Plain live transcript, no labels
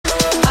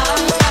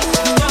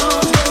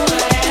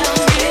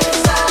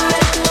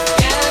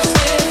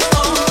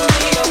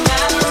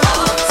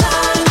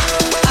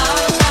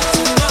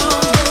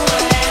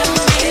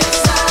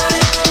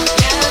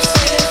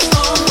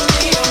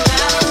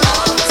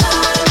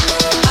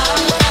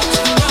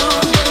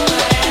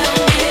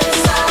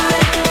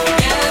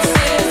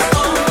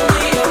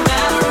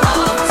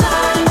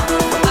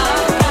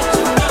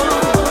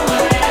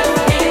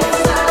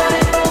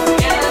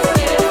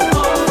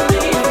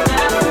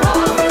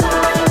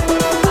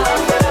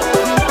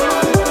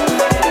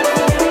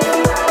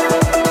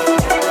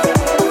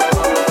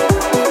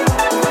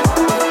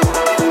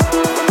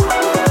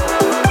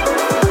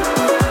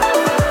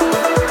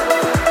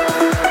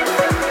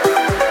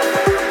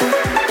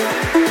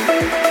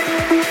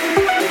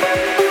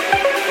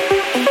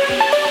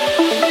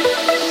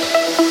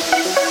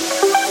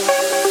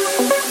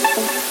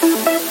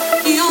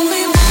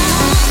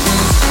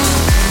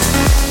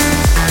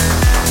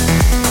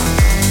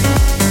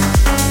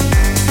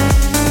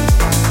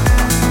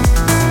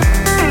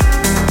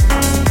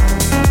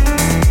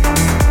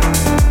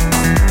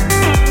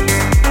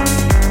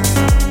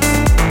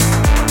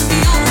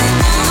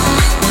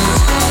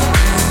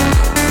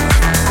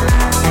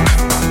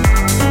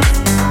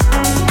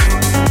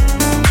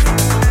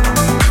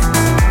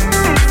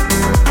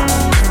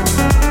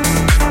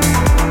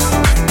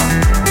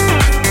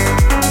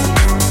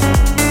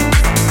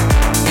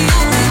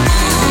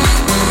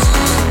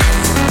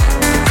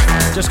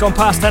gone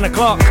past 10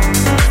 o'clock.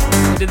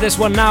 I did this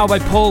one now by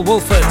Paul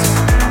Wolford.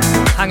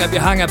 Hang Up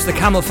Your Hang-Ups, the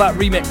Camel Fat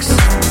remix.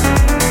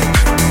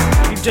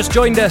 If you've just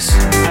joined us,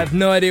 I have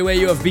no idea where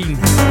you have been.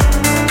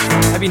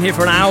 I've been here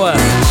for an hour,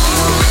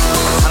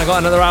 and I got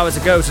another hour to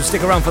go, so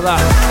stick around for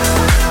that.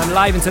 I'm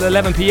live until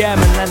 11 p.m,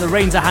 and then the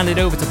reins are handed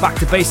over to Back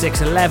to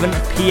Basics, 11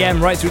 p.m,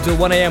 right through till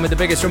 1 a.m. with the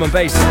biggest drum and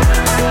bass.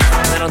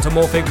 And then on to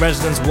Morphic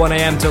Residence, 1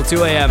 a.m. till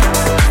 2 a.m.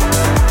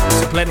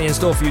 So plenty in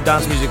store for you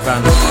dance music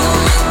fans.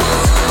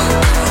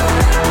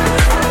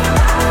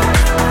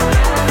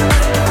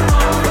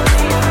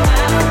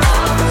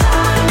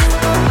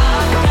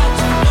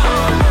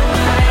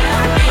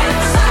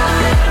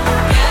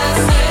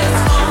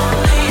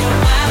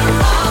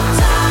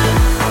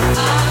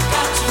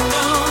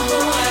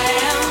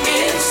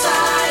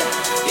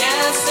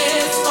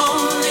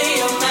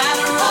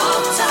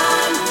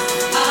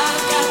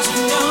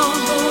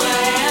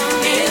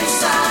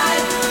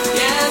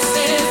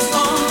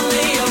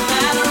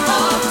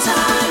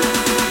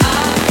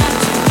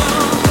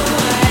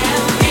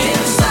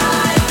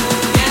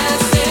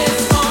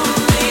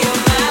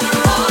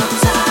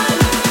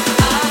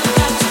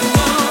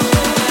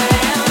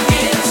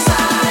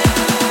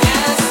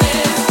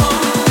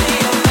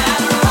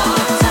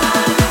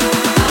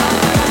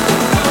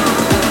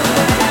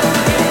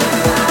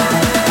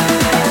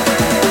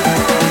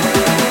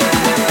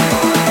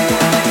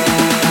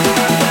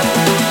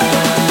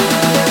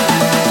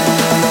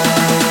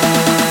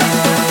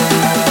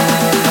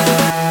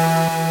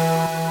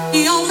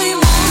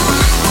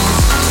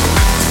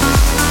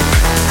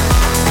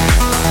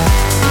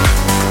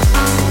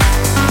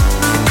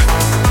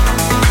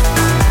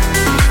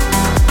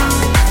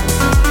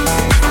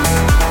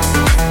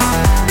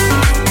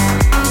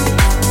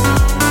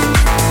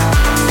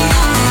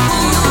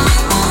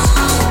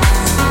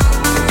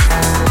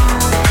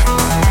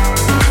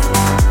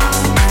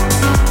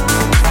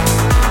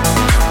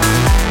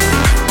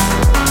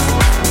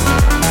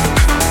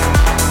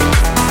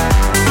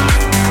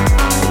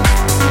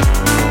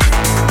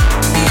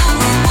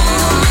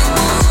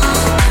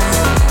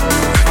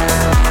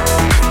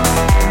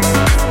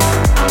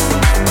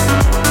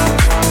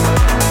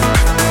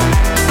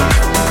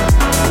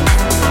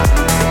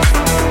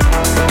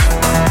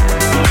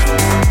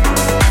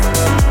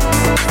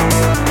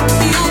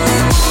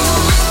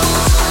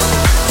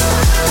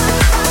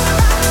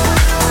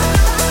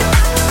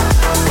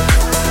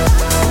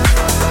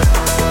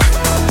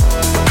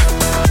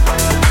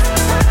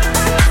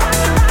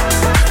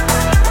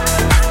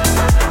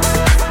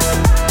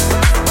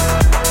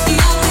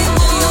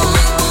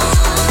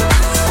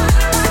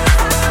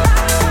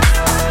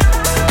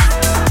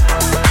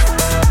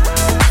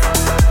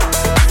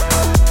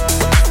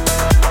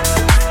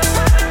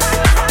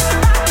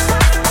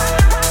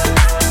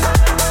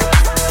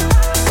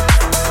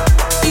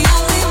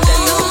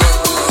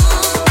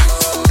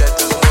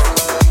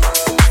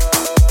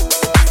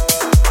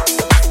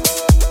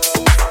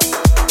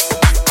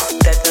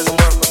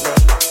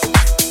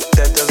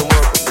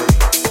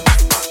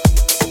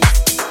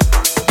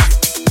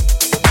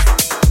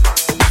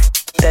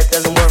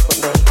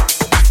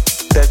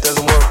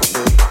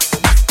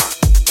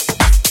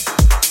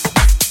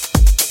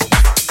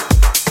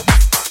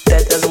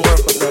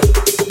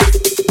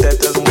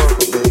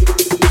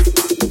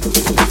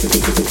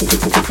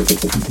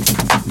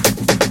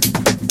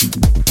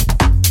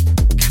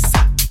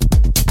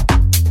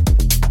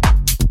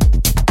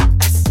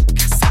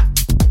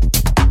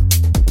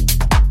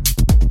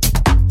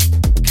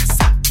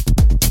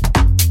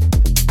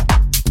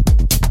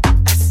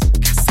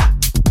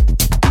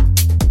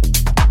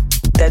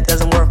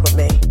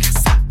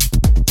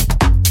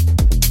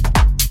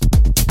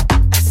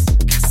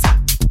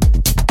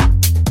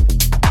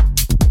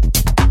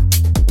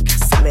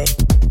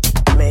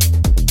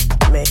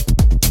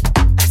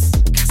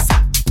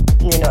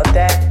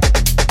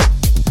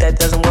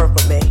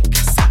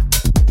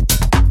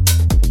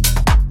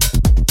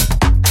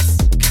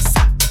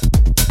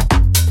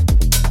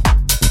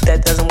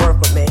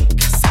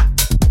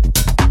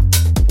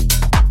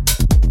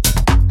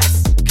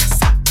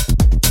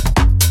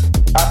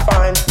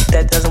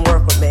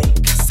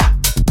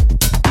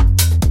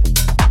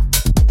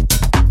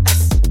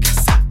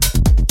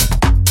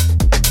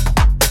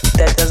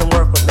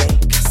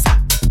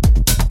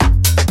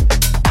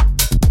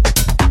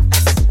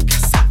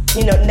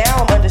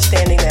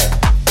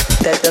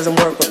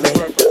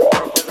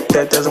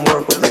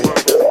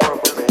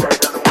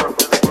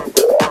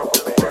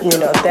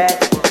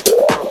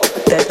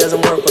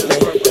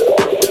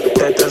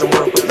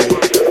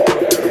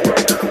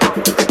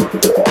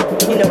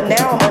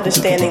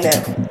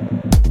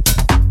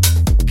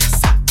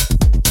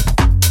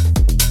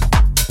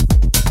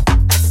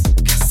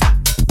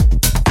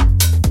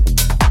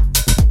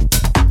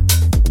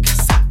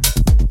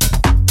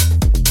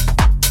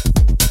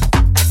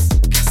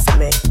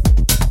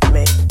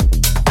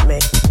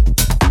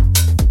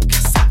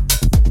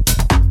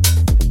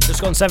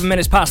 Just gone 7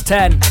 minutes past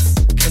 10.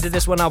 I did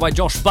this one now by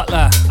Josh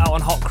Butler out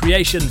on Hot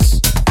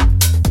Creations.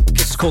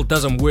 This is called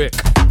Doesn't Work.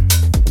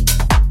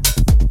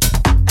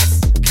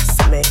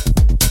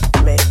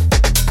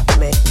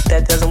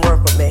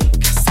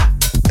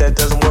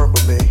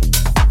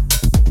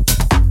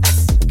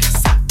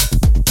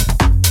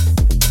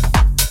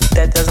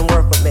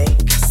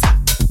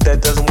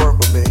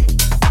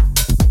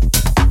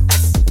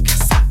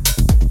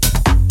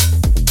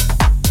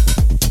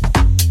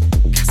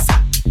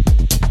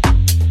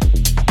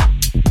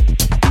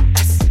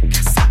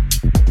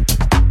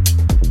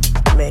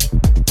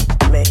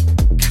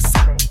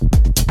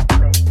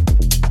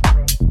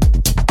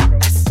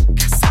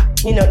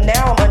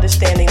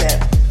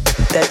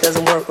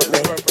 doesn't work with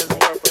me.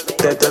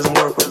 That doesn't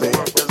work with me.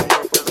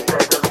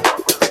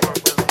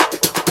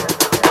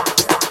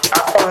 I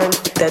find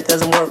that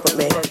doesn't work with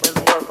me.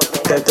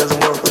 That doesn't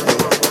work with me.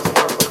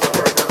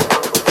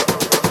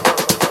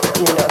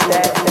 You know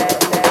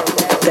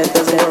that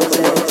doesn't work with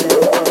me.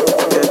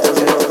 That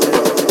doesn't work with me.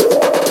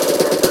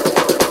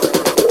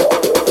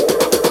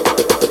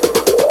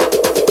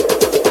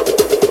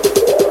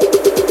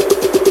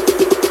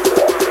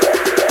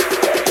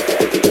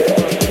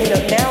 You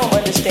know, now I'm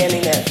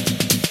understanding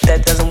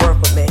that doesn't work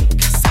with me.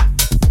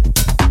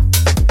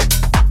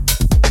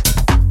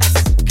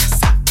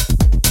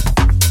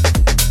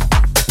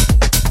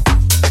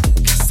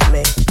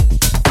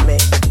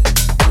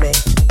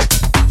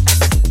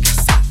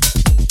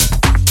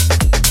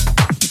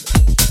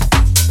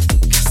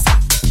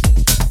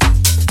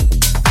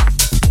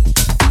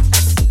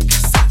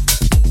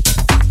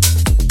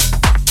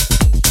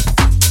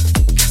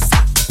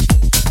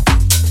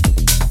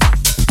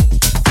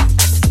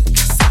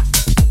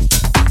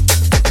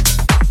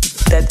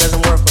 That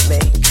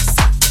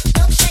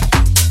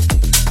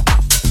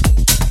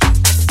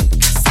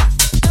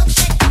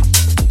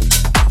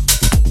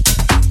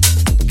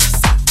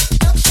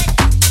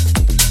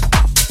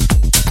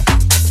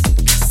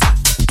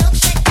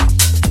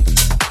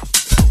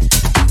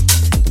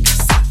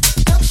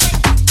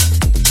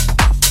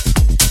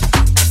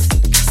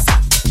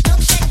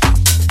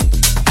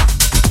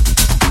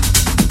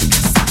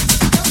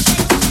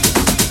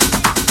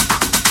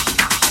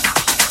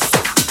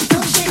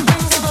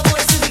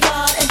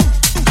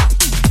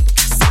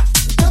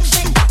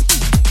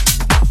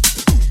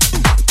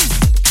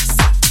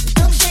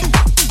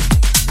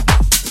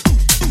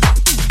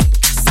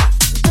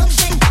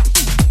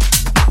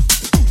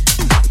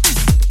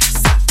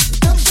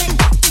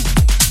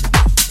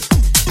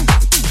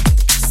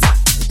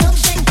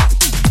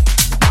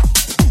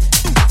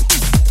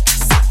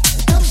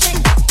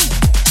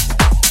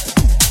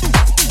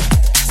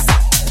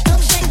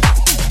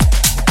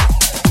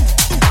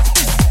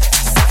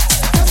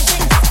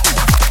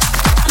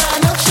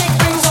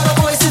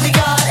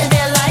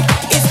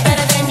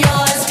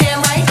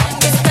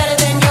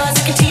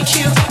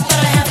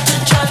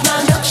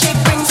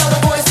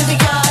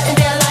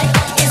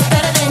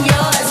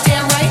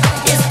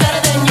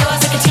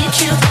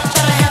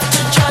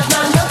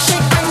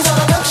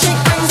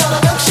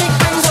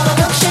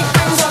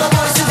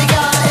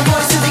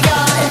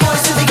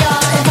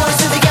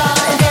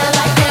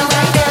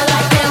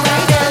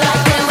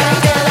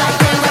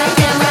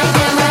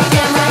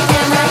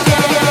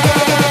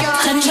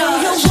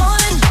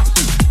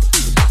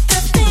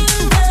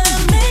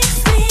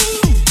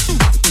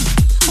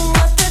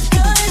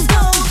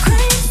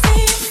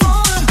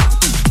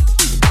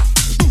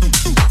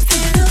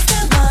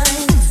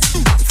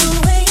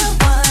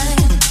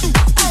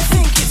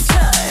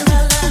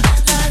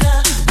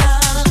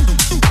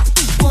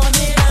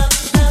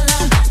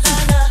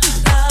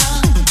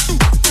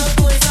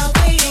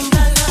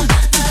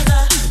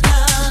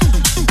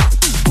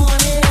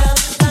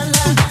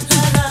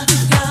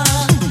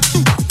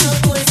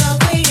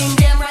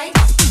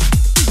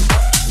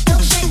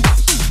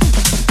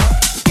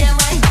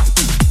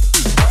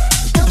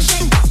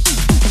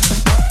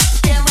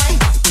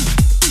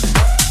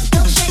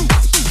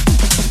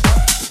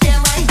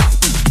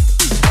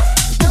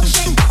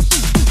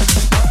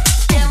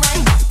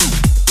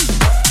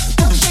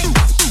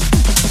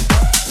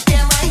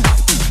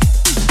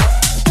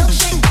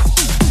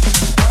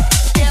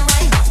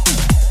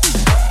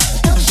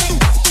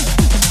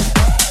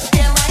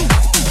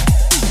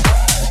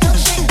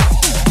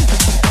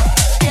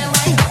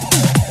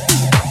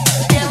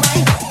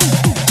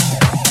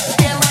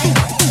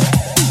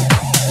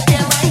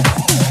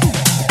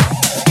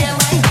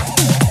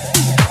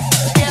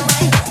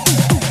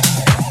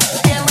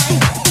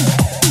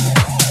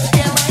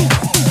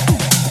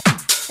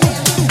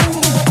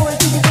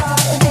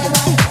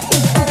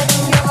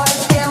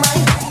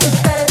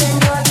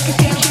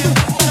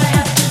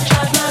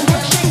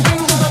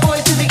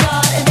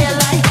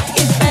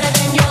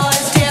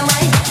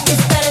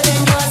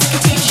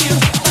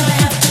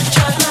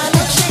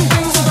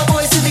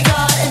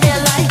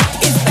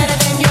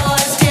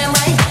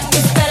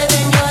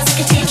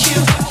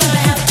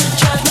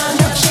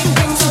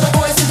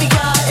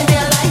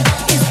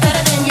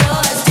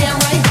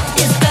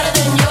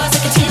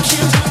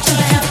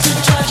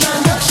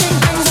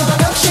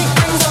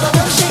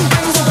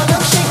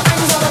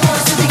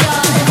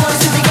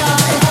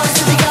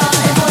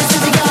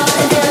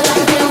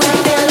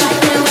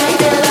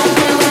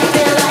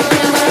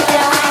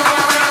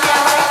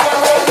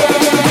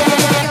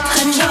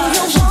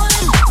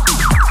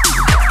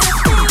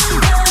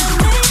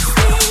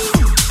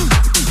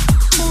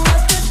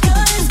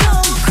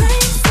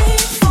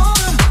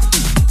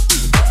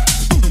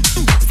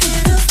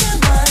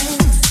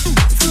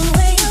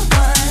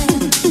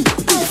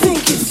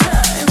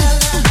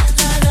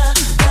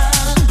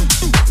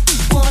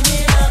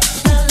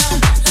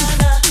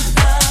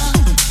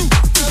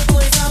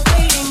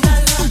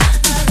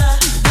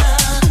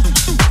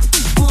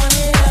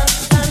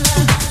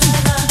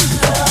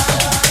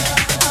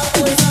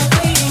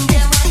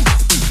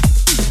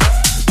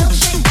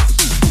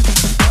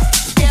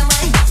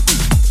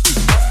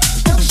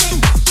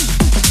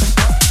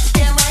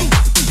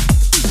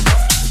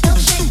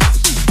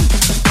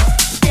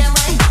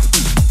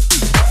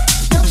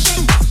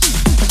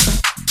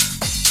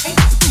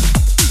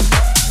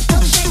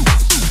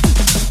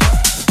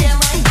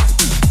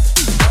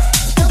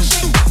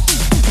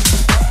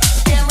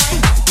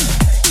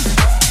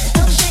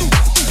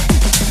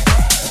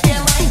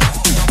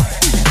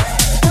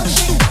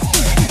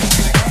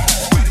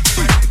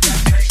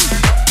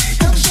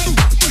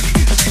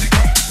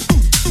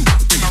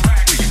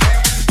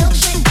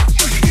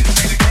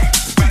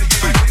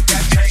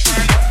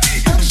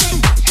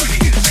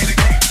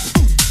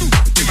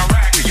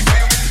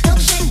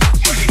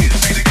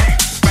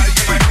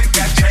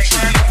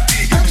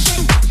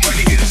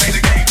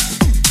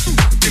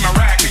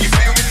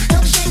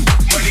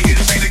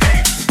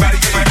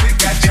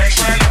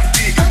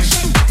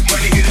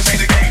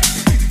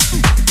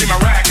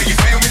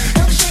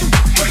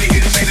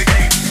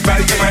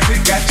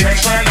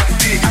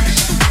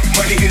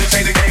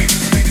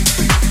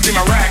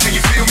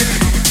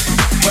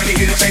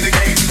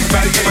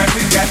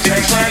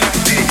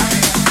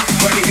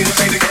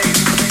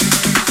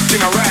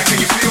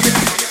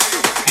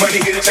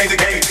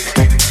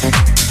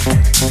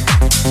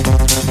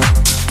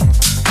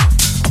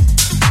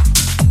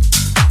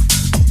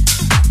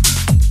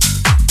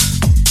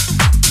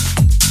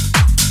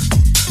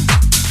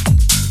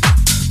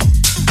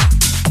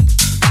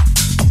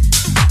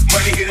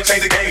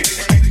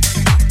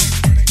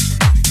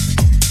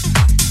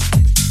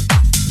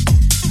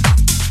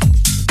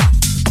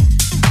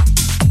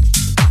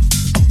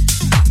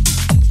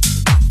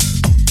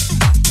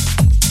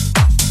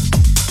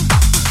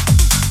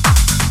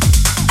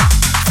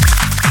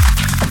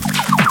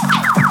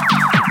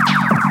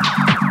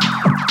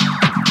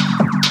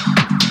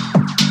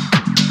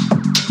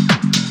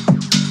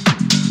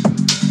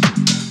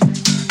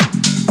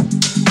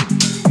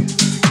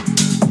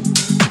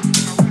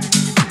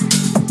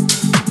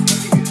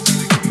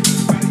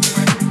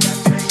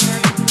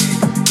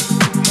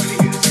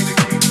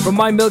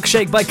My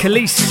Milkshake by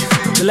Khalees,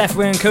 the Left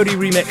Wing and Cody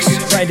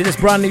remix, right into this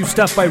brand new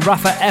stuff by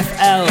Rafa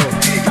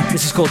FL.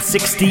 This is called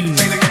 16.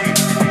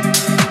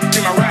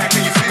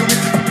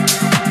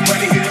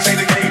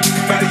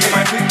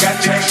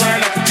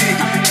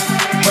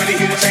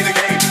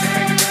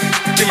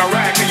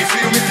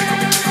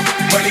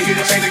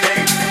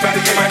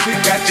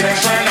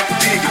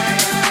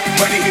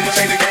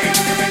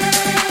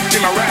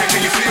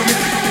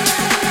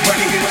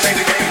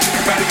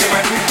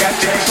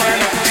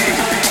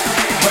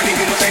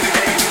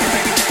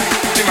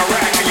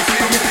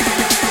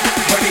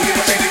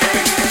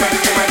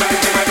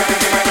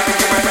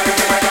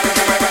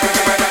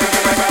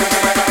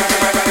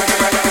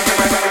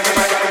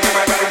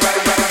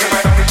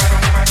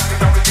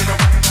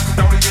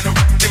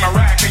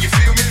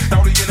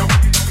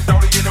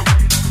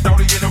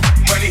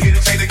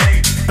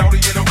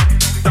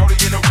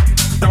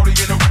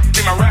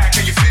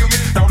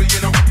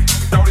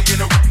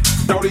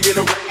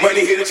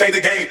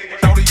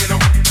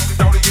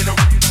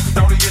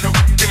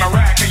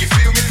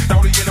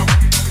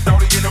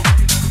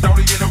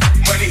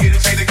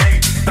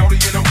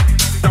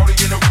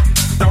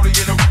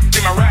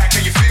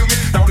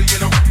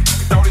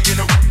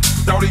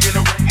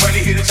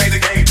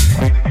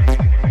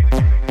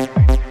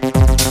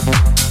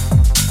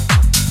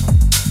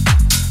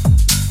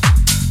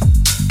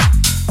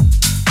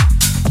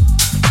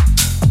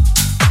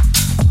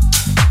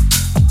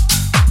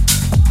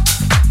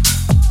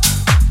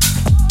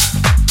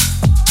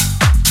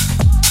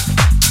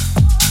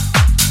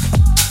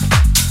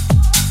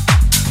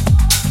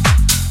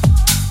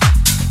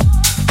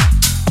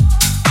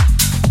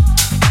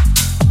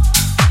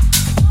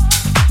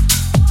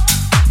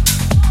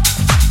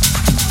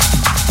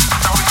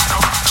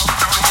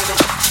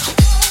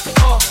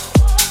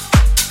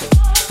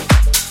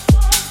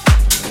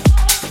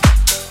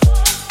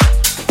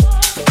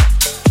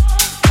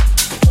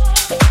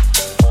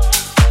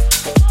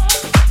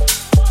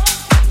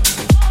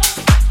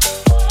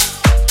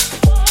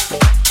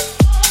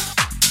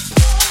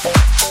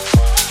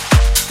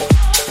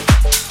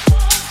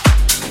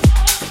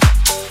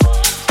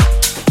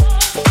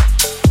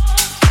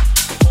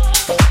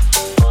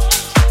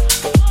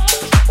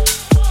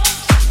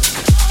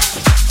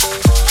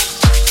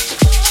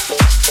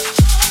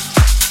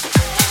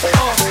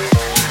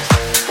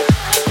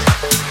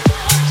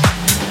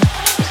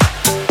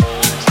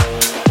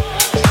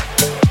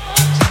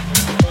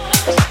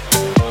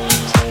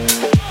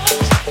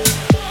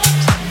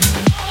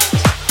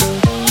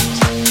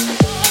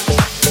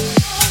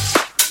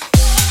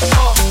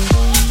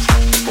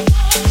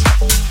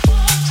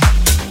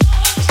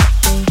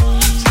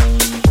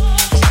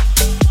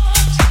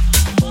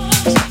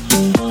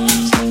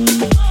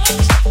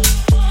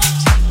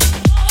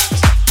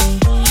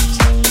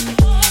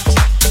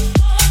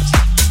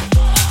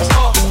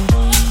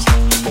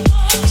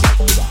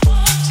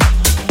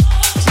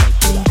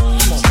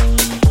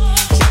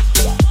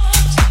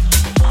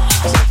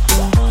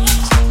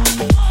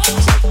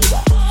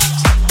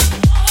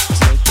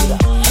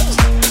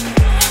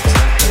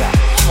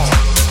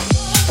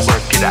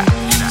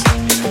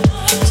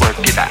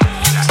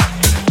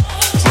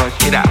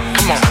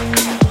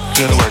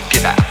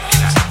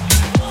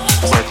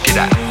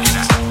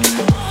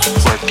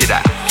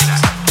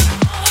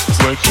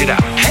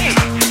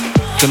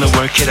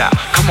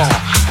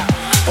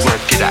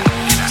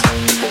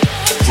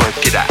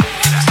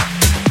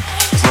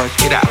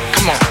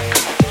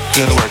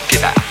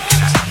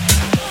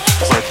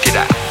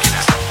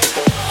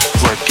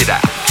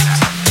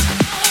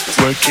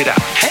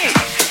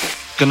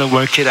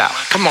 Work it out.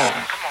 Come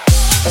on.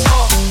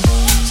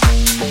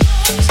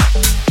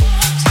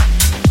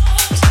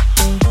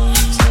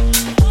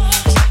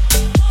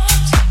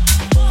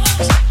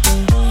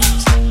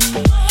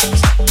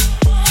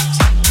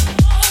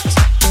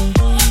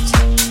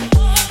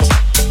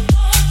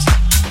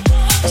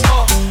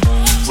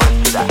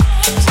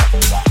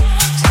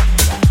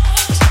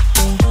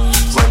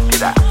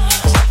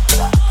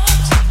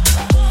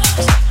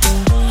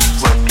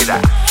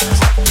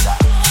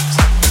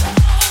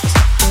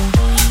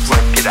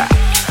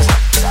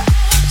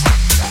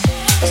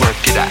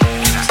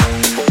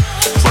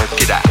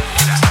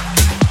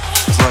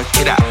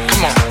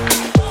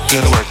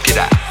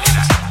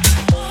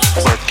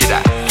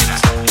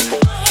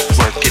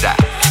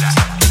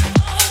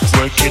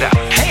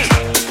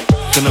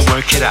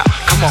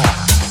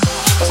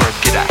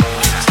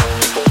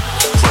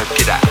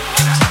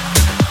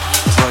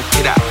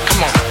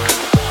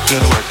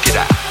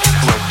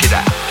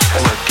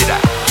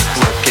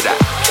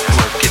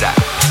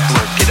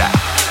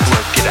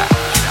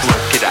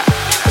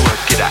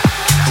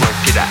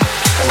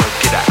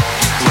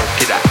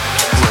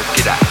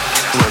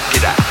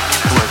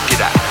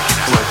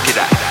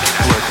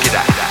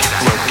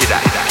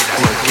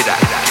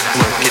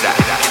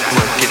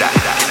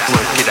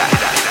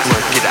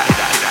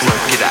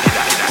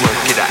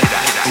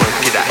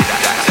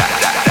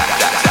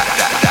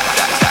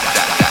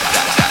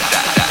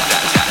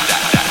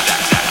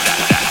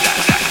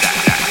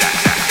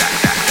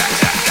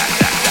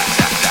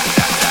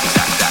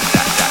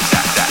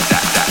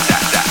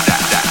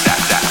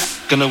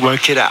 Gonna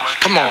work it out.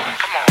 Come on.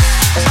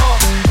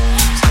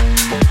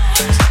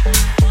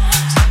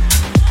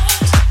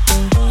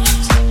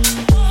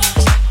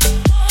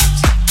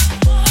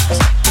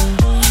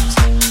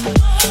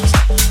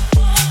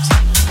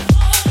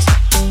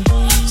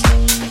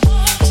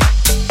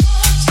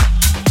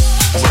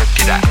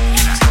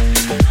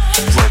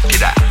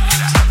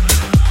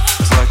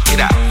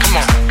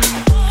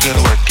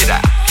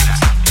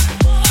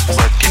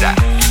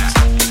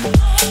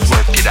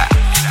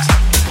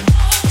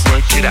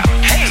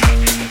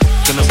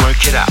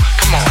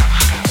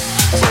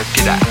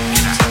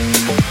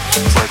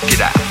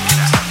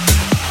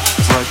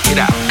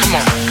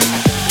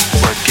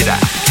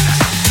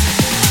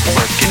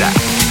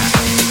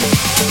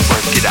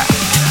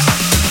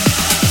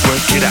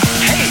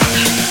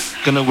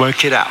 Gonna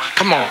work it out.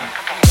 Come on.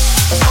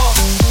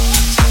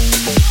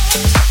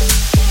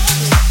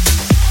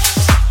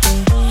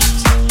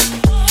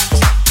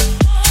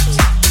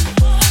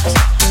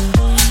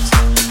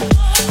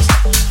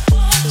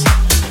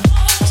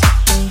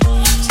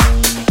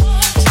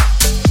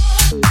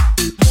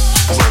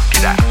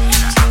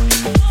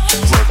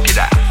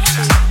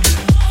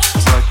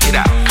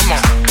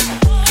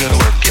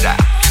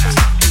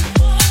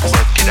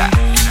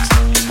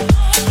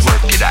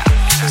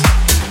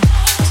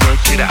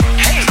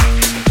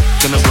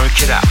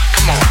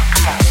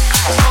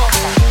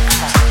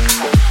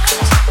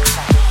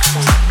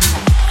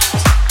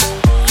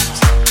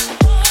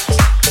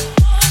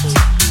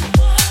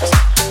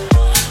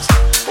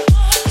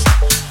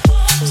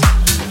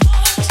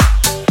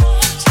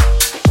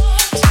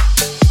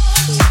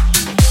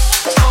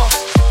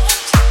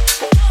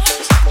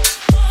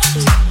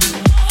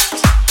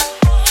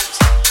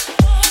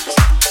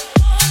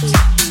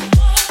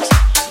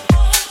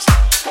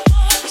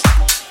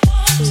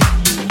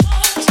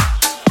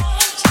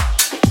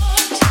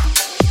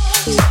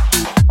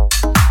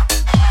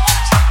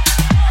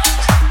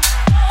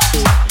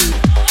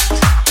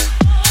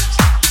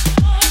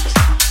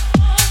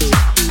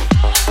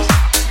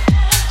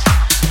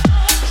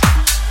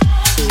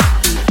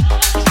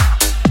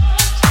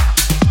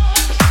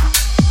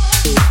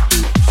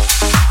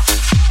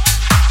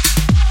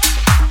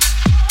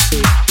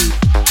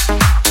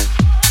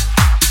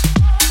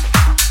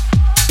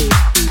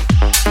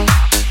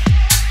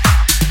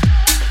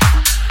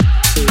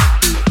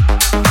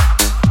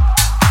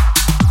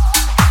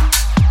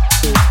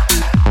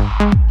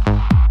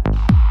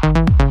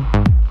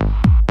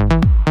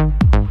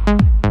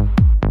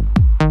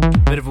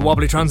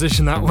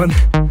 Transition that one.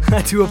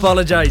 I do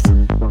apologise.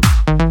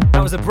 That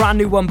was a brand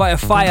new one by A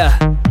Fire.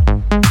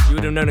 You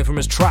would have known it from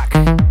his track,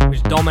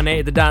 which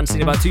dominated the dance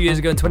scene about 2 years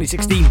ago in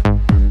 2016,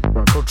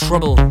 called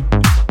Trouble.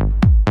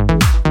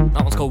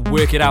 That one's called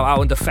Work It Out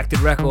on Defected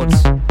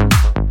Records.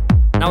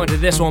 Now into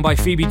this one by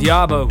Phoebe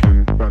Diabo.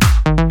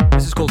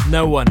 This is called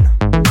No One.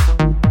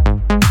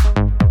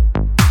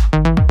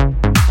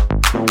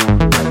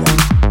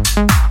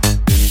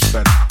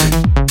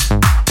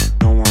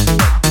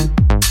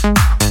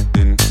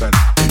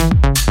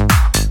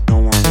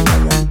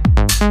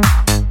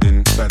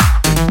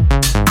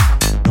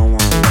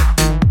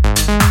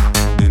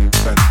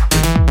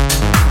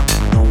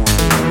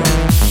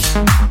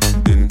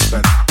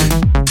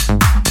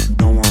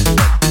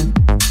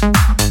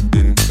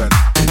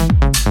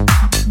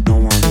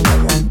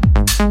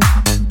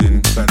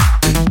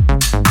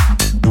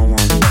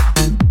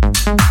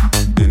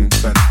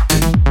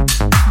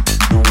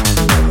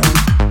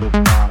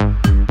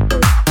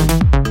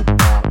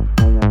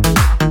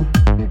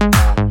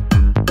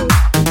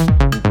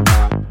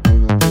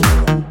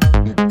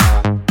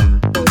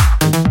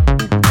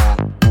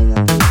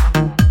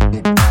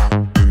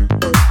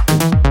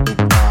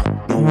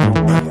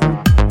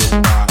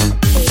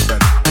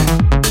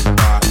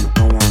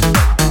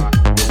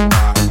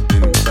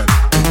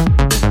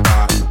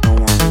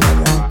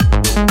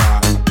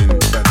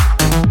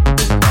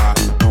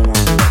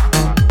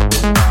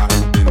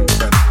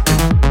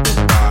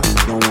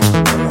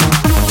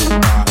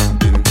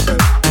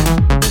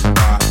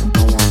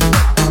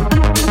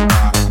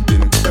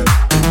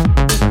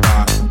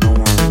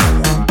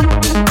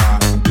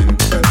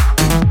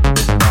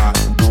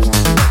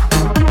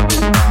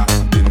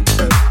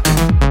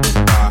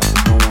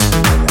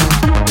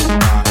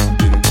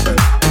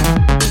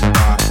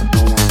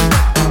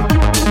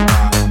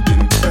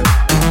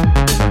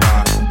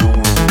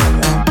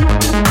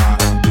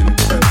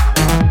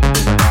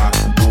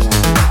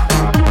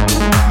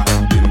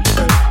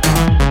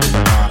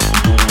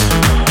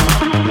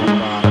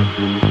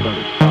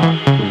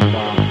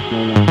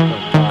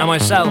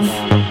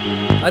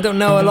 I don't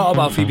know a lot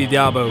about Phoebe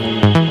Diabo.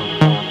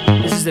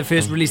 This is the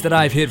first release that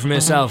I've heard from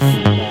herself,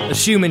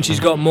 assuming she's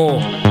got more.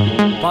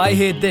 But I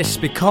heard this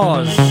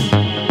because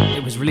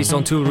it was released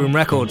on Toolroom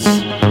Records,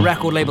 a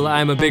record label that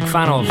I'm a big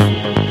fan of,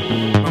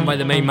 run by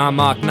the main man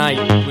Mark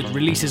Knight, with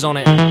releases on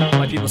it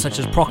by people such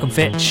as Proc and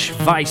Fitch,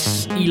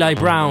 Vice, Eli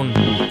Brown,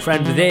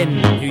 Friend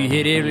Within, who you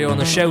heard earlier on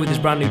the show with his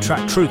brand new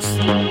track Truth.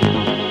 So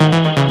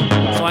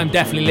I'm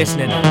definitely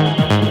listening.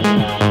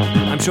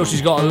 I'm sure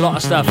she's got a lot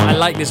of stuff. I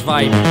like this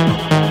vibe.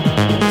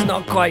 It's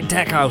not quite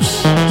tech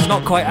house, it's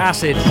not quite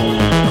acid,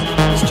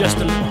 it's just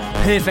a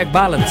perfect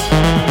balance.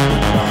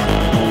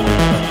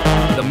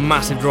 With a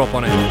massive drop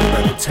on it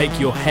that will take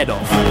your head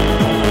off.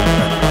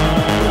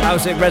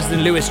 HOUSEWeRK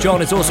resident Lewis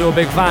John is also a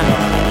big fan.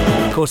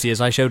 Of course he is,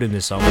 I showed him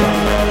this song.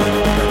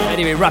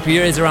 Anyway, wrap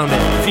your ears around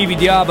it. Phoebe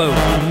Diabo,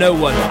 No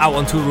One, out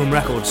on Toolroom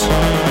Records.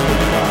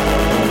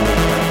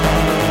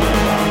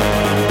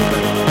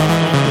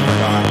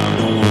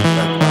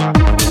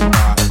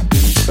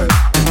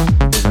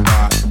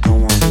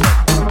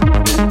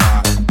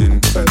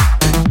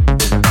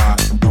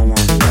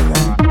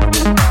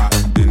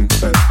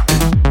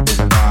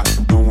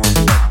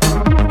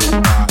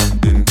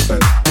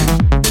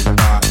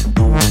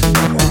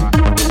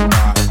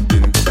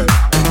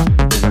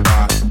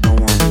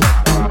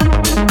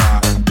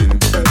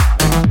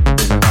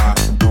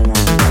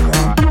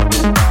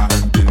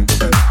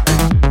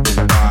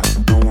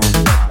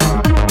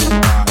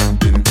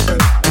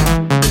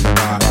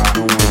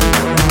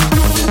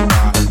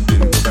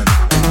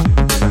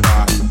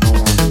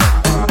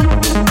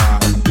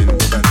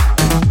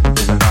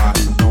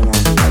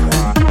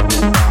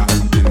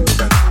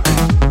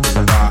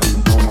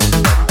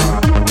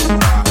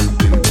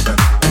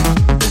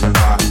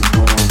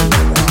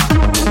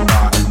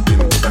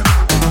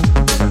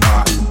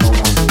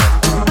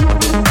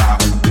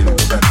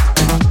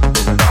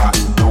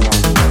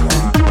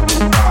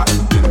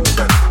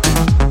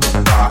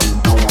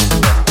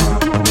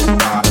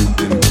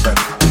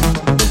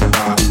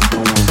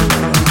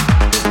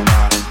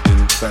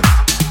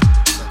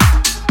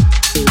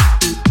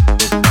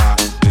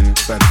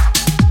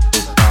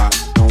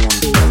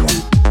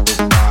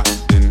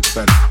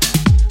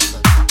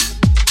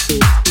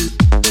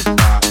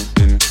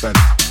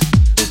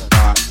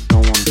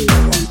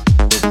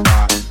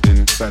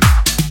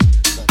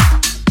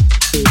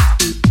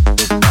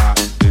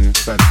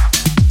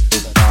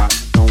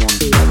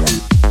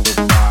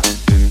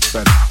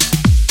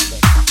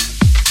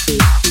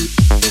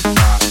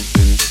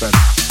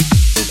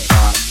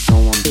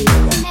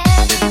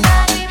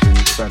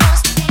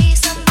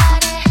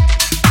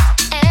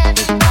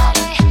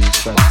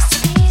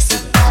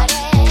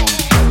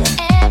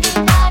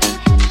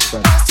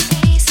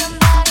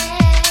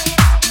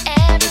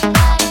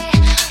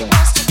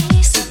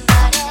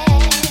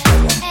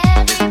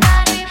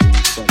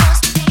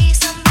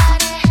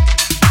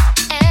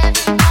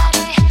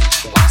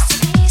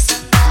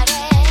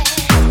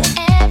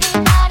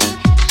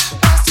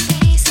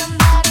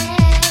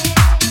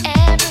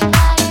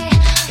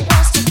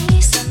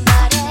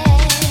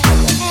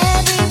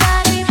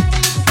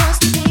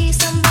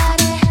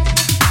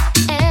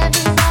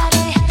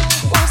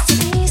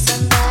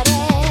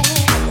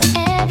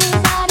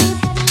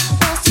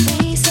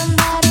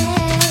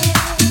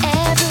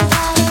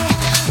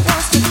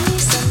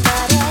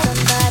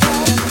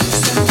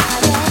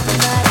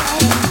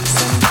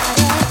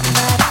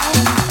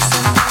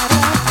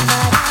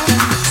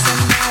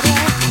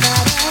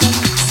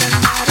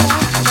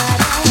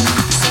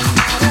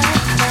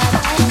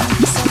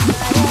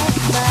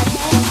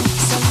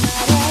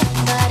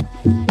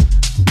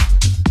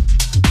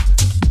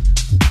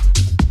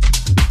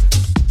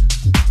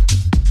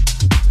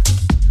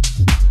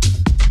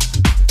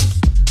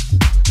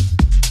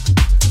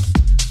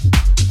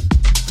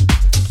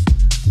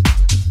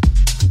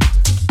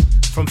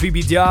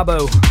 Phoebe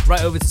Diabo,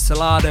 right over to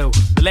Salado.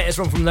 The latest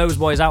one from those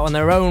boys out on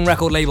their own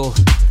record label.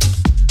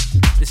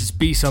 This is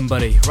Be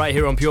Somebody, right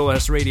here on Pure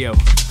West Radio.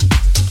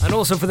 And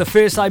also for the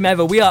first time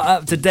ever, we are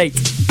up to date.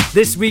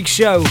 This week's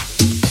show,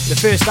 the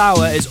first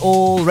hour, is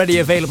already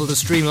available to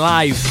stream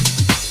live.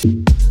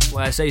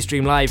 Well, I say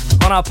stream live,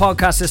 on our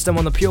podcast system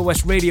on the Pure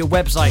West Radio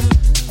website.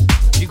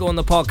 If you go on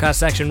the podcast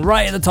section,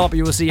 right at the top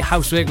you will see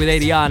HOUSEWeRK with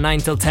ADR, 9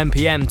 till 10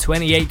 p.m,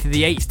 28th to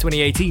the 8th,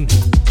 2018.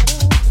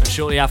 And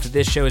shortly after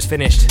this show is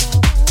finished,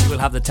 we'll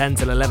have the 10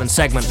 till 11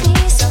 segment.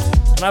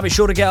 And I'll be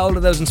sure to get hold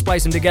of those and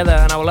splice them together,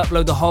 and I will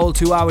upload the whole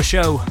 2-hour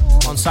show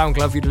on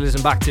SoundCloud for you to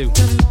listen back to.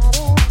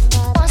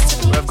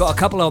 But I've got a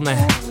couple on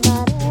there.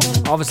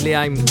 Obviously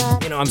I'm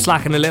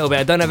slacking a little bit.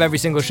 I don't have every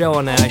single show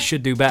on there. I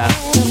should do better.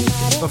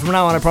 But from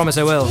now on I promise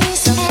I will.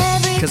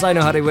 Because I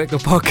know how to work the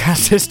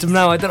podcast system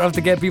now. I don't have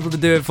to get people to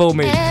do it for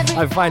me.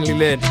 I've finally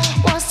learned.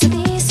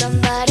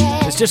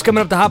 It's just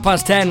coming up to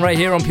 10:30 right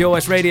here on Pure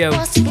West Radio.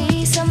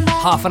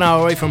 Half an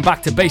hour away from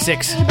Back to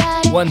Basics.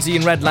 1Z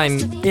and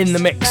Redline in the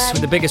mix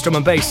with the biggest drum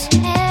and bass.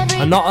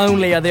 And not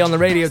only are they on the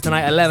radio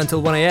tonight 11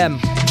 till 1 a.m,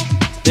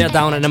 they are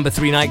down at number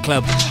 3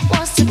 nightclub.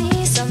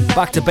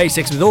 Back to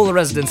basics with all the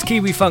residents,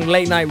 Kiwi Funk,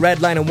 Late Night,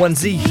 Redline and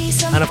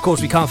 1Z. And of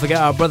course we can't forget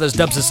our brothers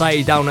Dub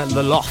Society down at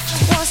The Loft.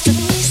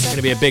 It's going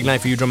to be a big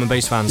night for you drum and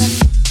bass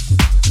fans.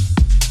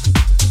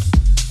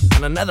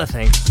 And another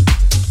thing,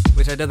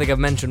 which I don't think I've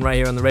mentioned right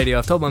here on the radio,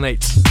 I've told my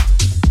mates.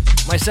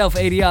 Myself,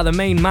 ADR, the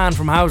main man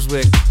from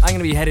Housework, I'm going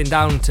to be heading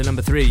down to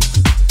number 3.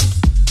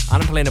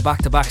 And I'm playing a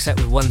back-to-back set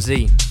with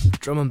 1Z.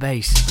 Drum and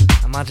bass.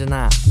 Imagine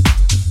that.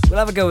 We'll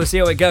have a go and see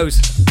how it goes.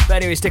 But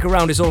anyway, stick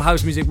around. It's all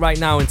house music right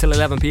now until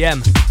 11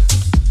 PM.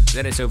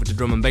 Then it's over to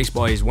drum and bass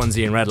boys,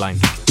 1Z and Redline.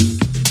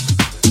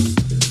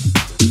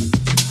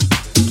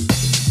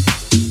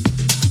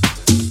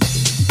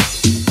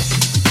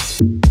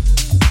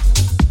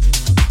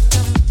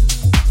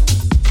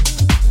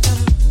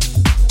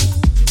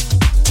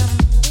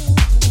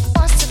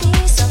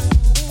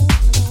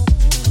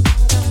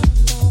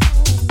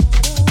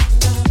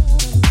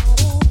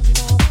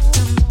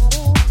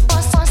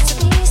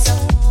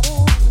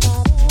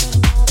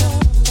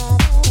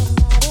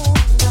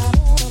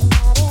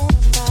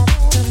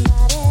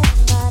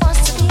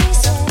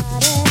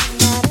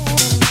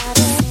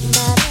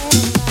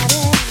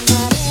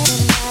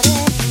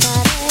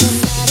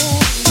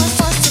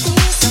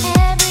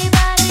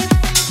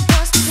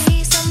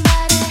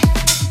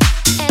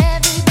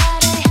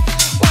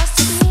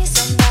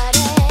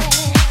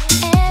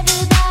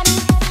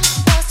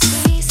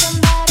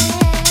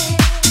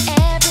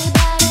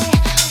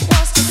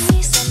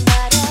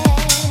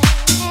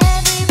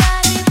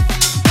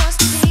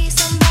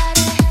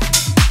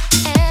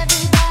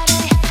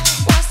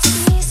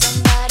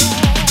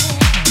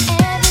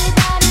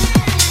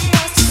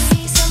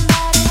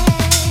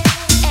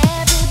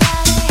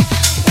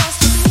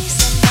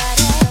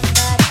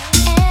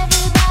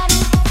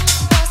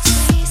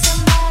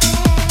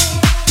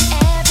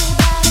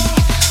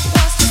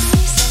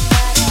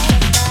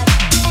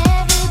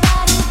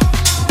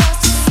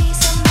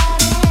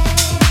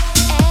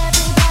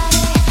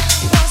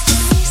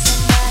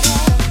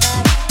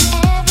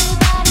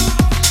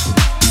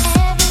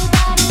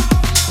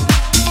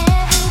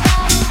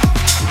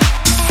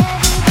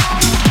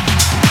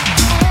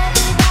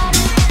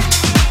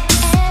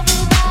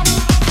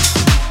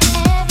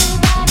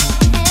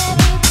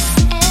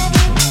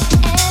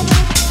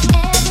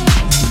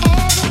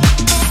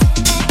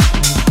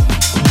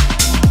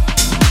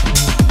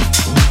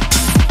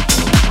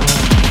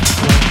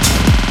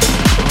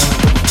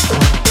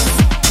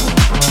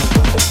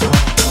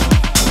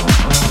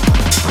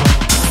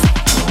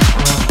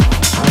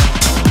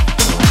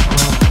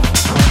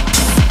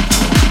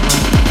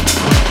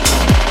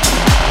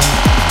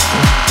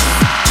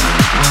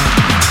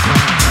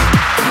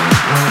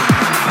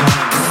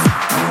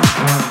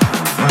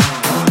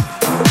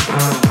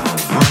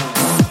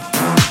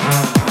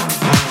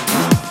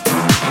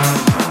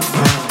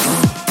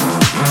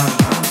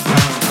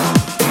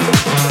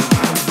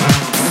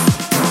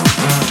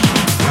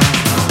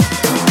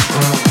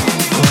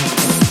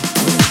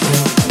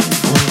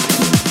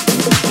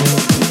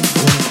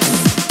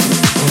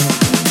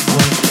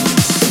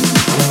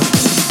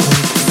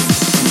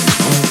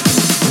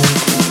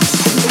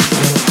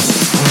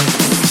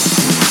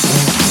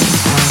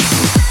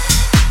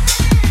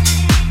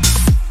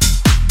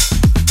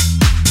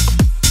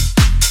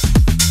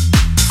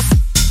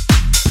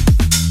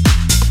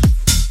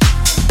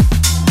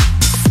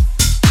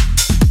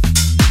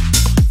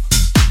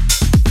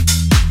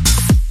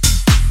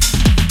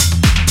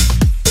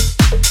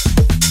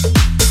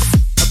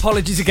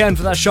 Apologies again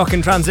for that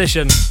shocking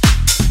transition.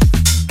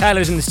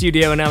 Kylo's in the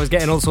studio and I was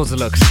getting all sorts of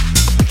looks.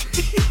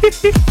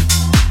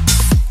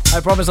 I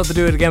promise not to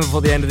do it again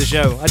before the end of the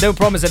show. I don't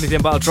promise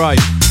anything, but I'll try.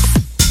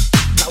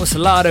 That was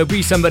Salado,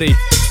 Be Somebody.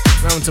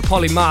 Round to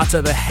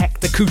Polymata, the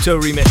Hector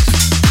Couto remix.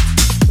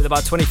 With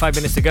about 25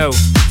 minutes to go.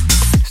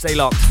 Stay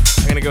locked.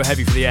 I'm going to go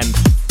heavy for the end.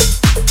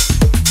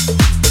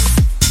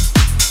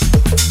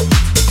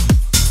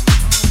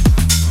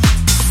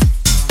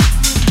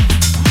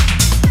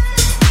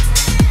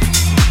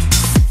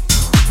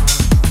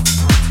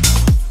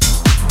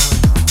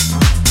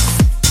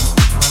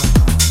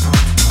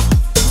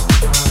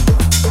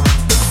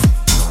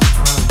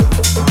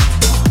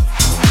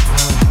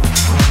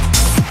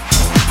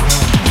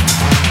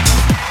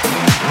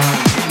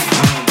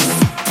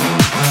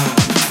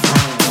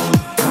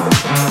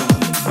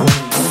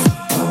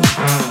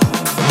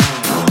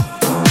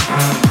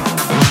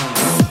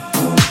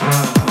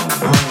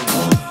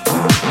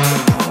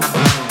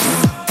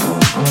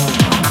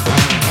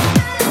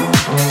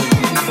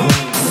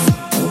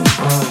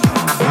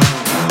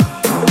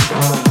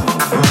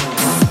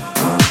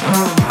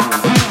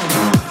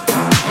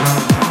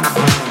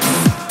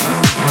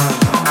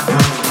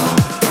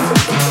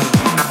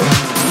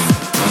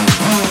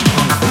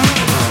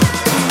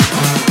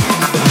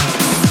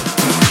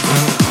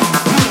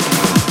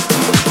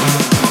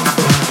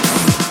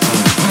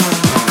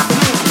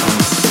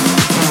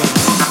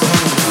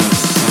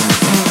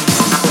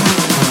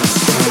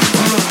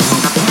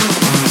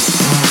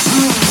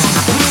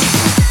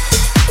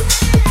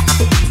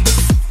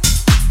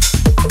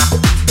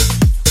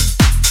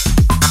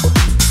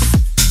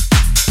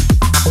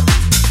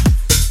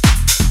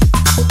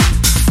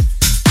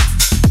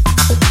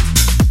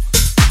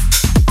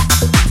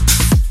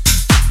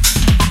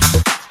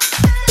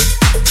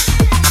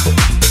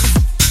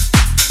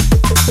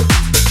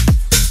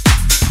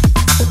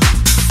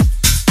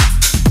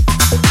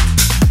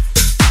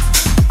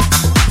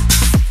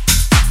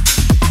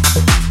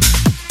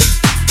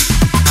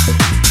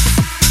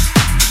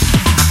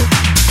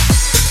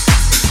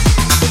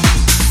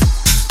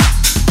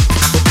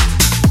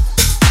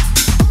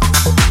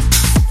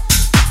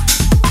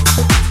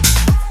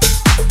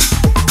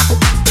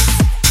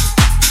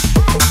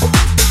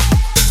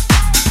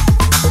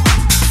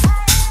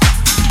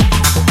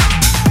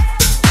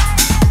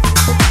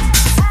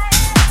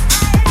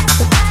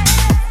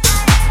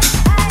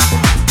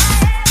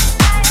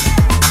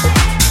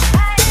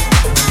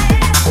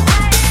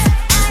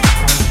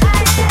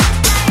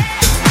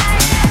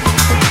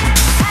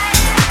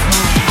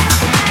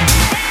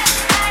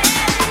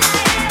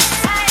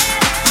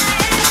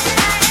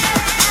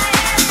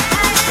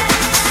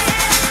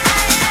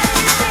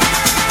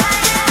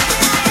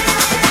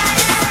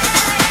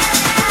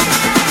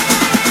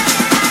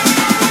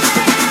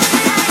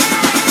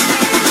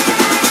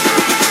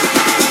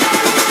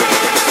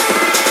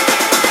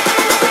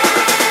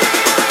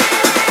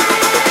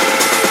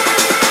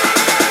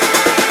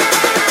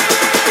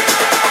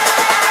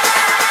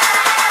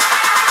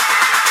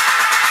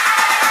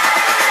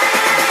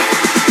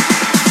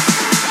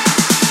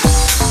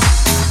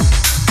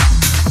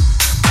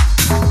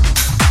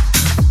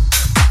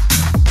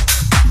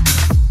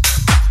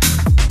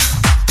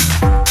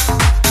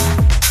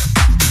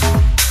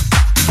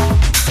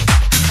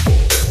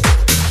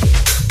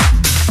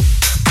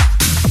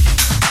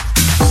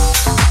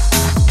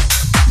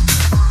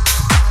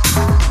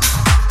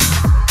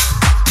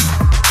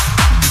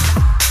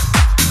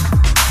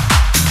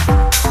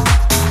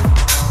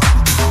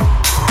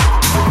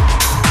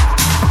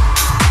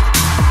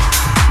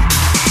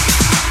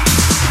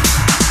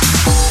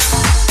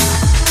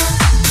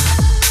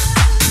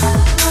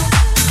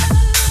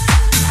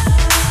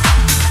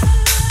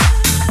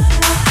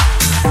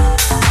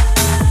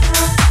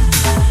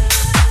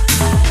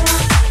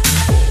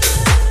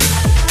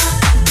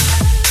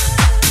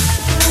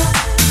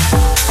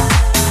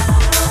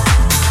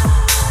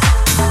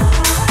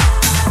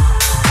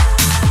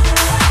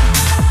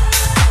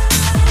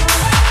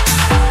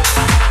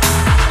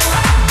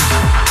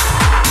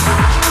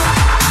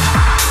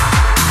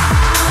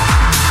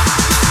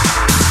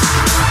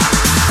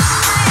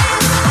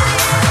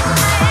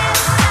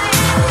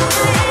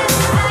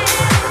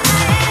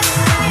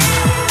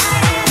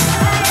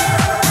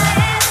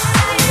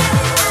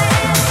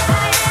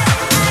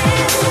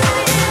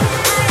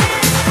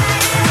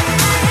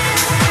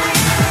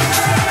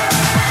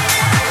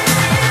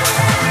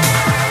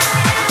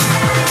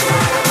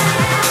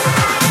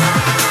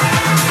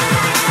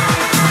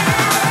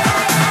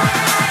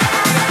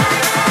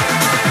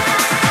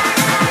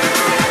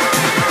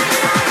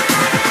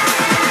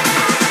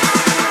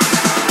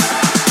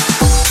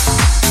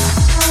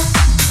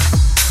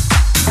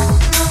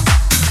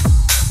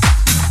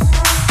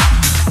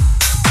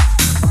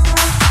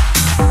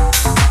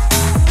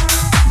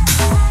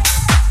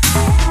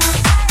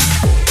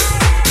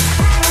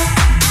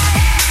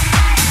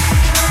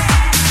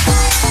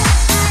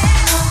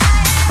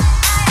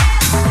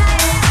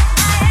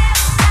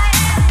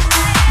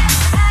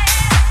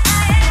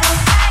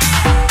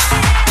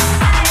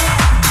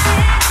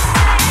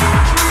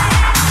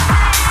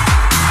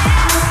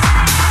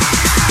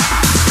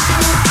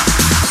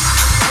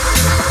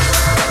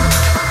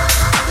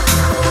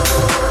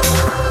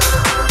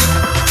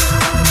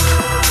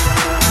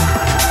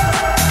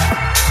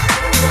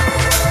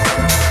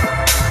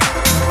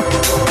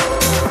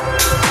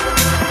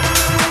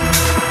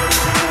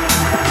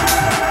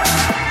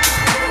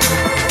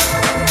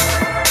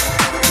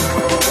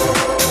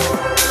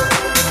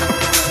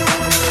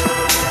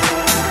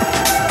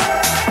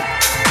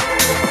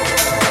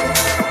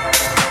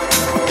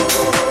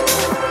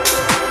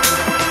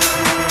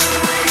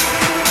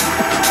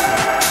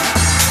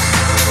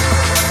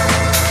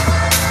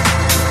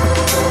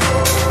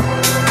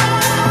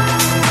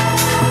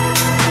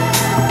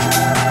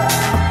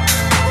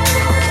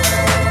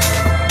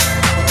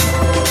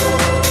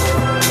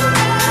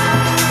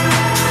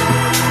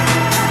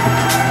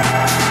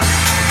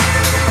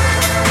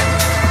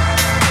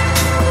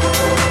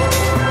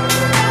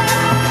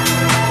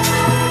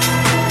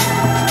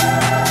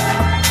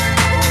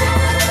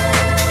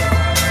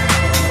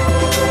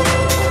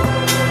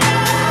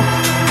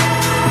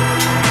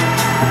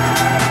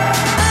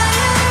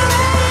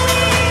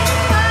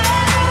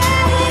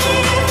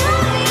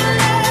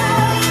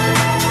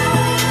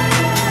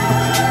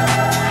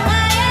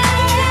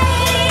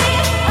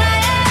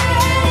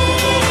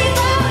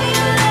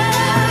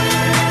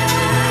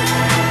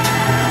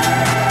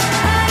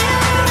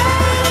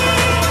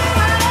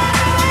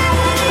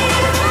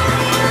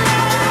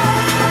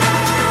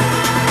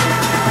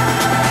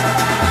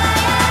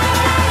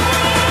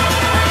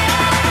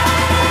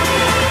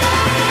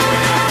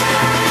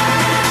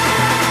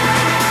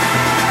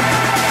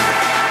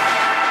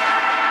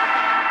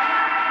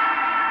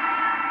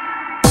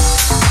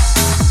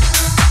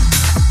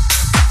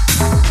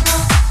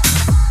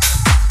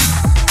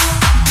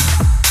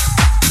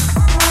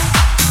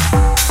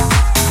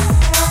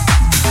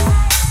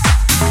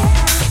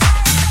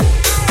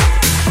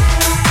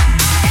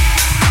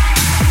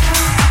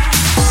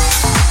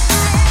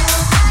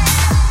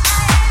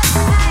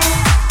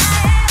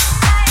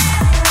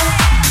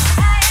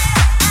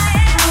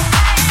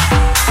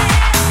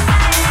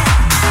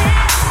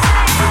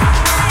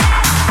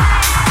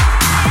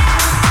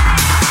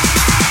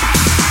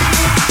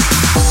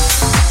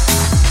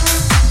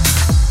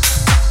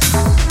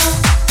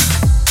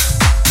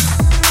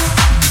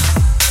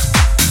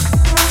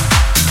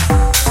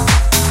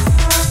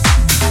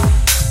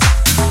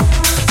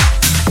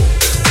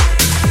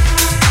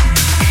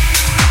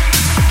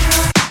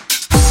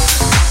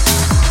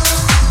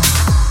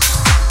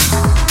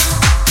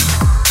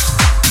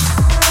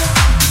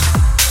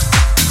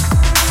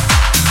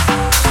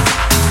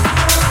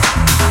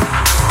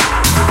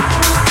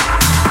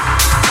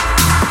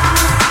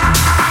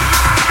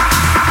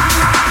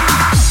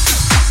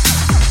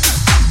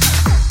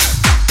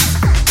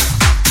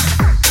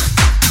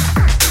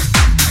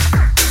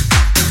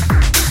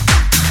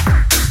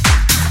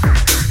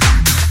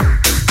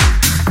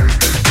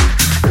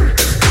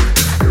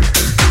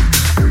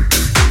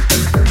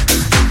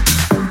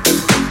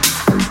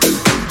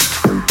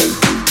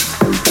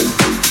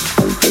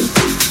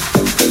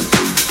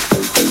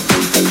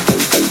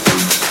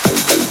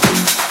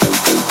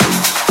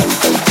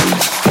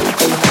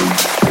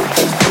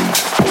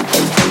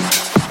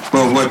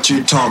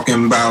 you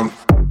talking about?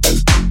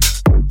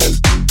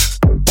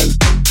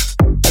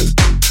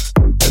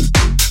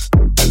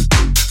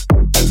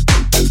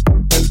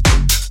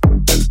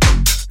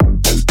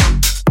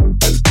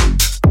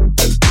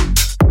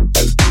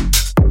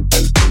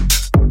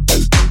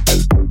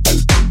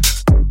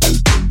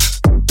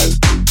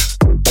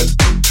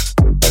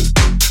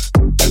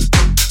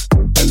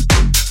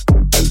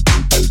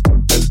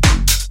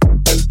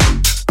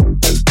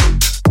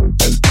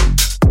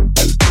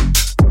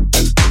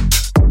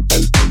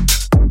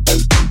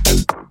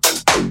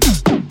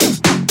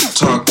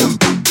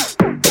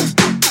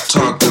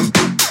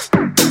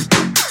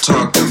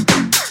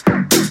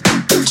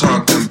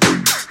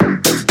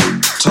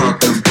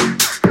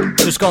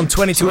 Gone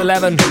 20 to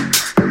 11.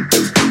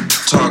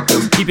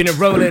 Keeping it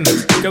rolling.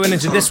 Going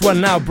into this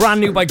one now. Brand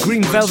new by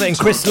Green Velvet and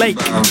Chris Lake.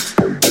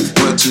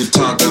 What you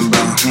talking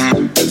about?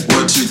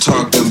 What you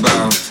talking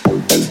about?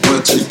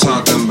 What you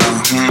talking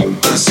about?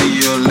 I see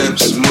your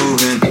lips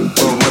moving.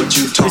 But what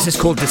you talking? This is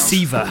called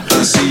Deceiver.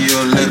 I see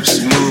your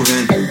lips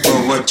moving.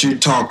 But what you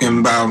talking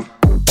about?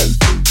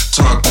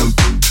 Talking.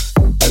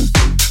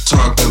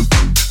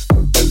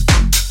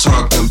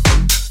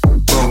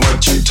 But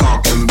what you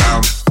talking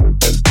about?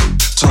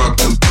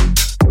 Talking.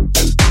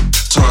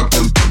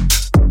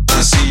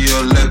 I see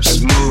your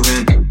lips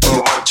moving, but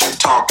what you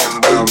talking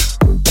about?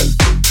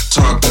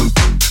 Talking.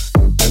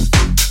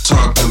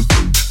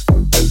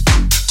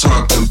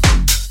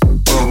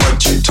 But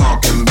what you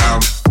talking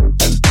about?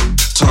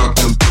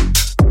 Talking.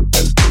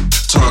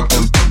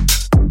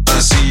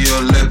 I see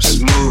your lips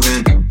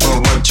moving, but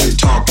what you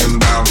talking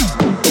about?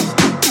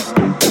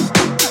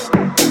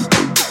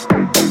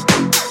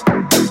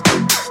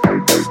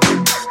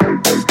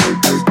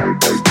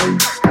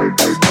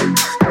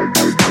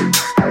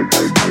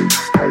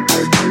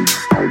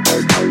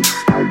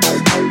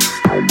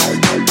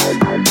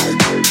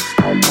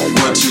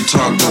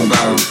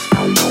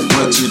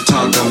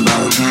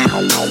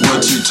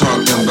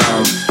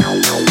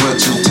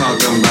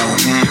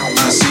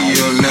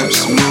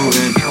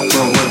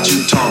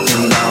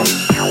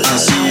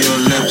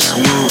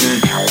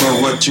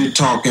 You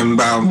talking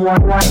about?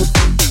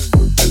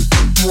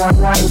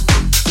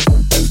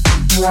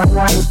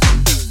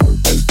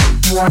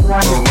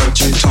 But what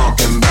you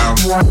talking about?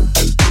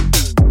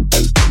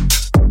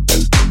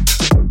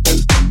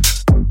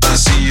 I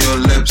see your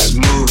lips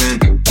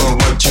moving, but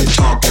what you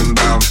talking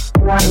about?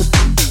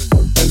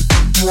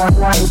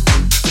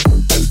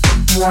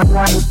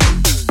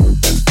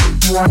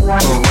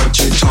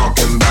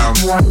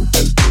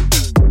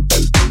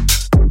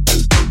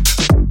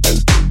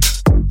 But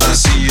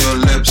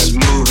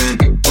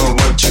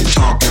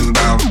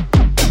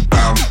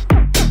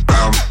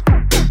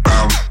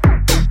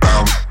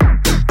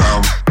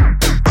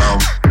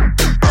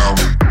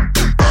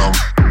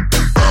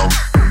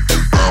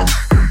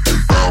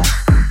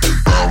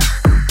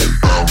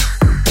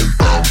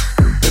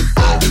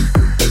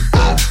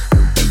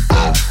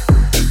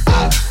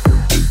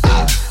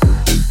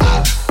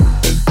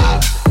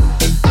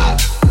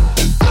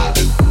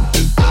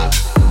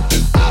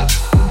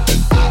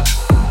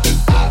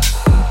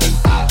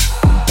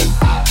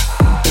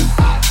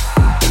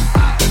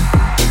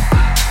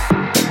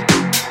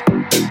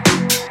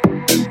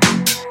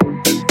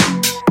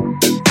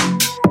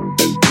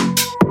what you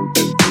talking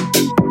about?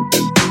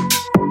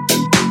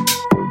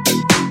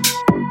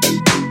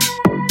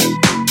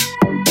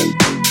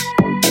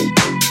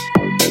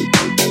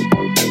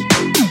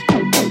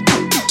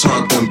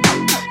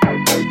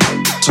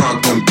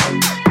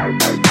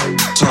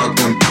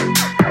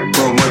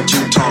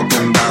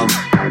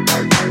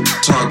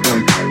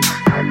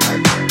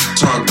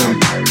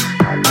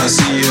 I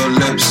see your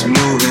lips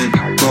moving,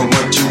 but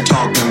what you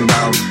talking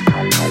about?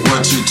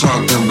 What you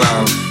talking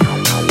about?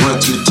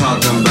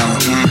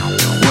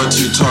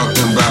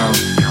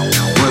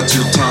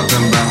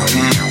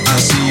 I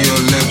see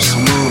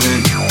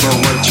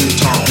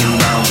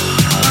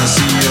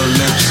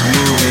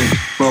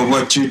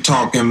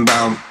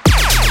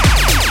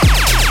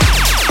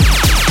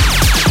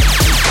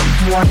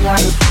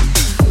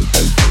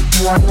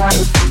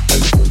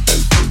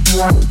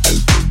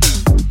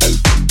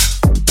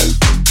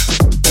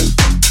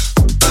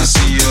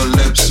your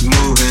lips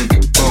moving,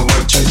 but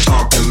what you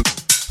talking?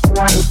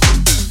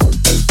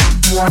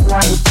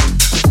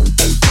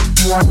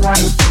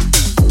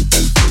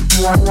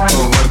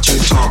 But what you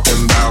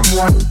talking about?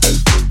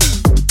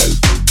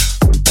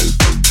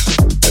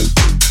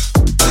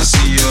 I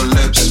see your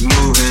lips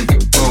moving,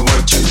 but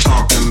what you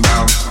talking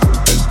about?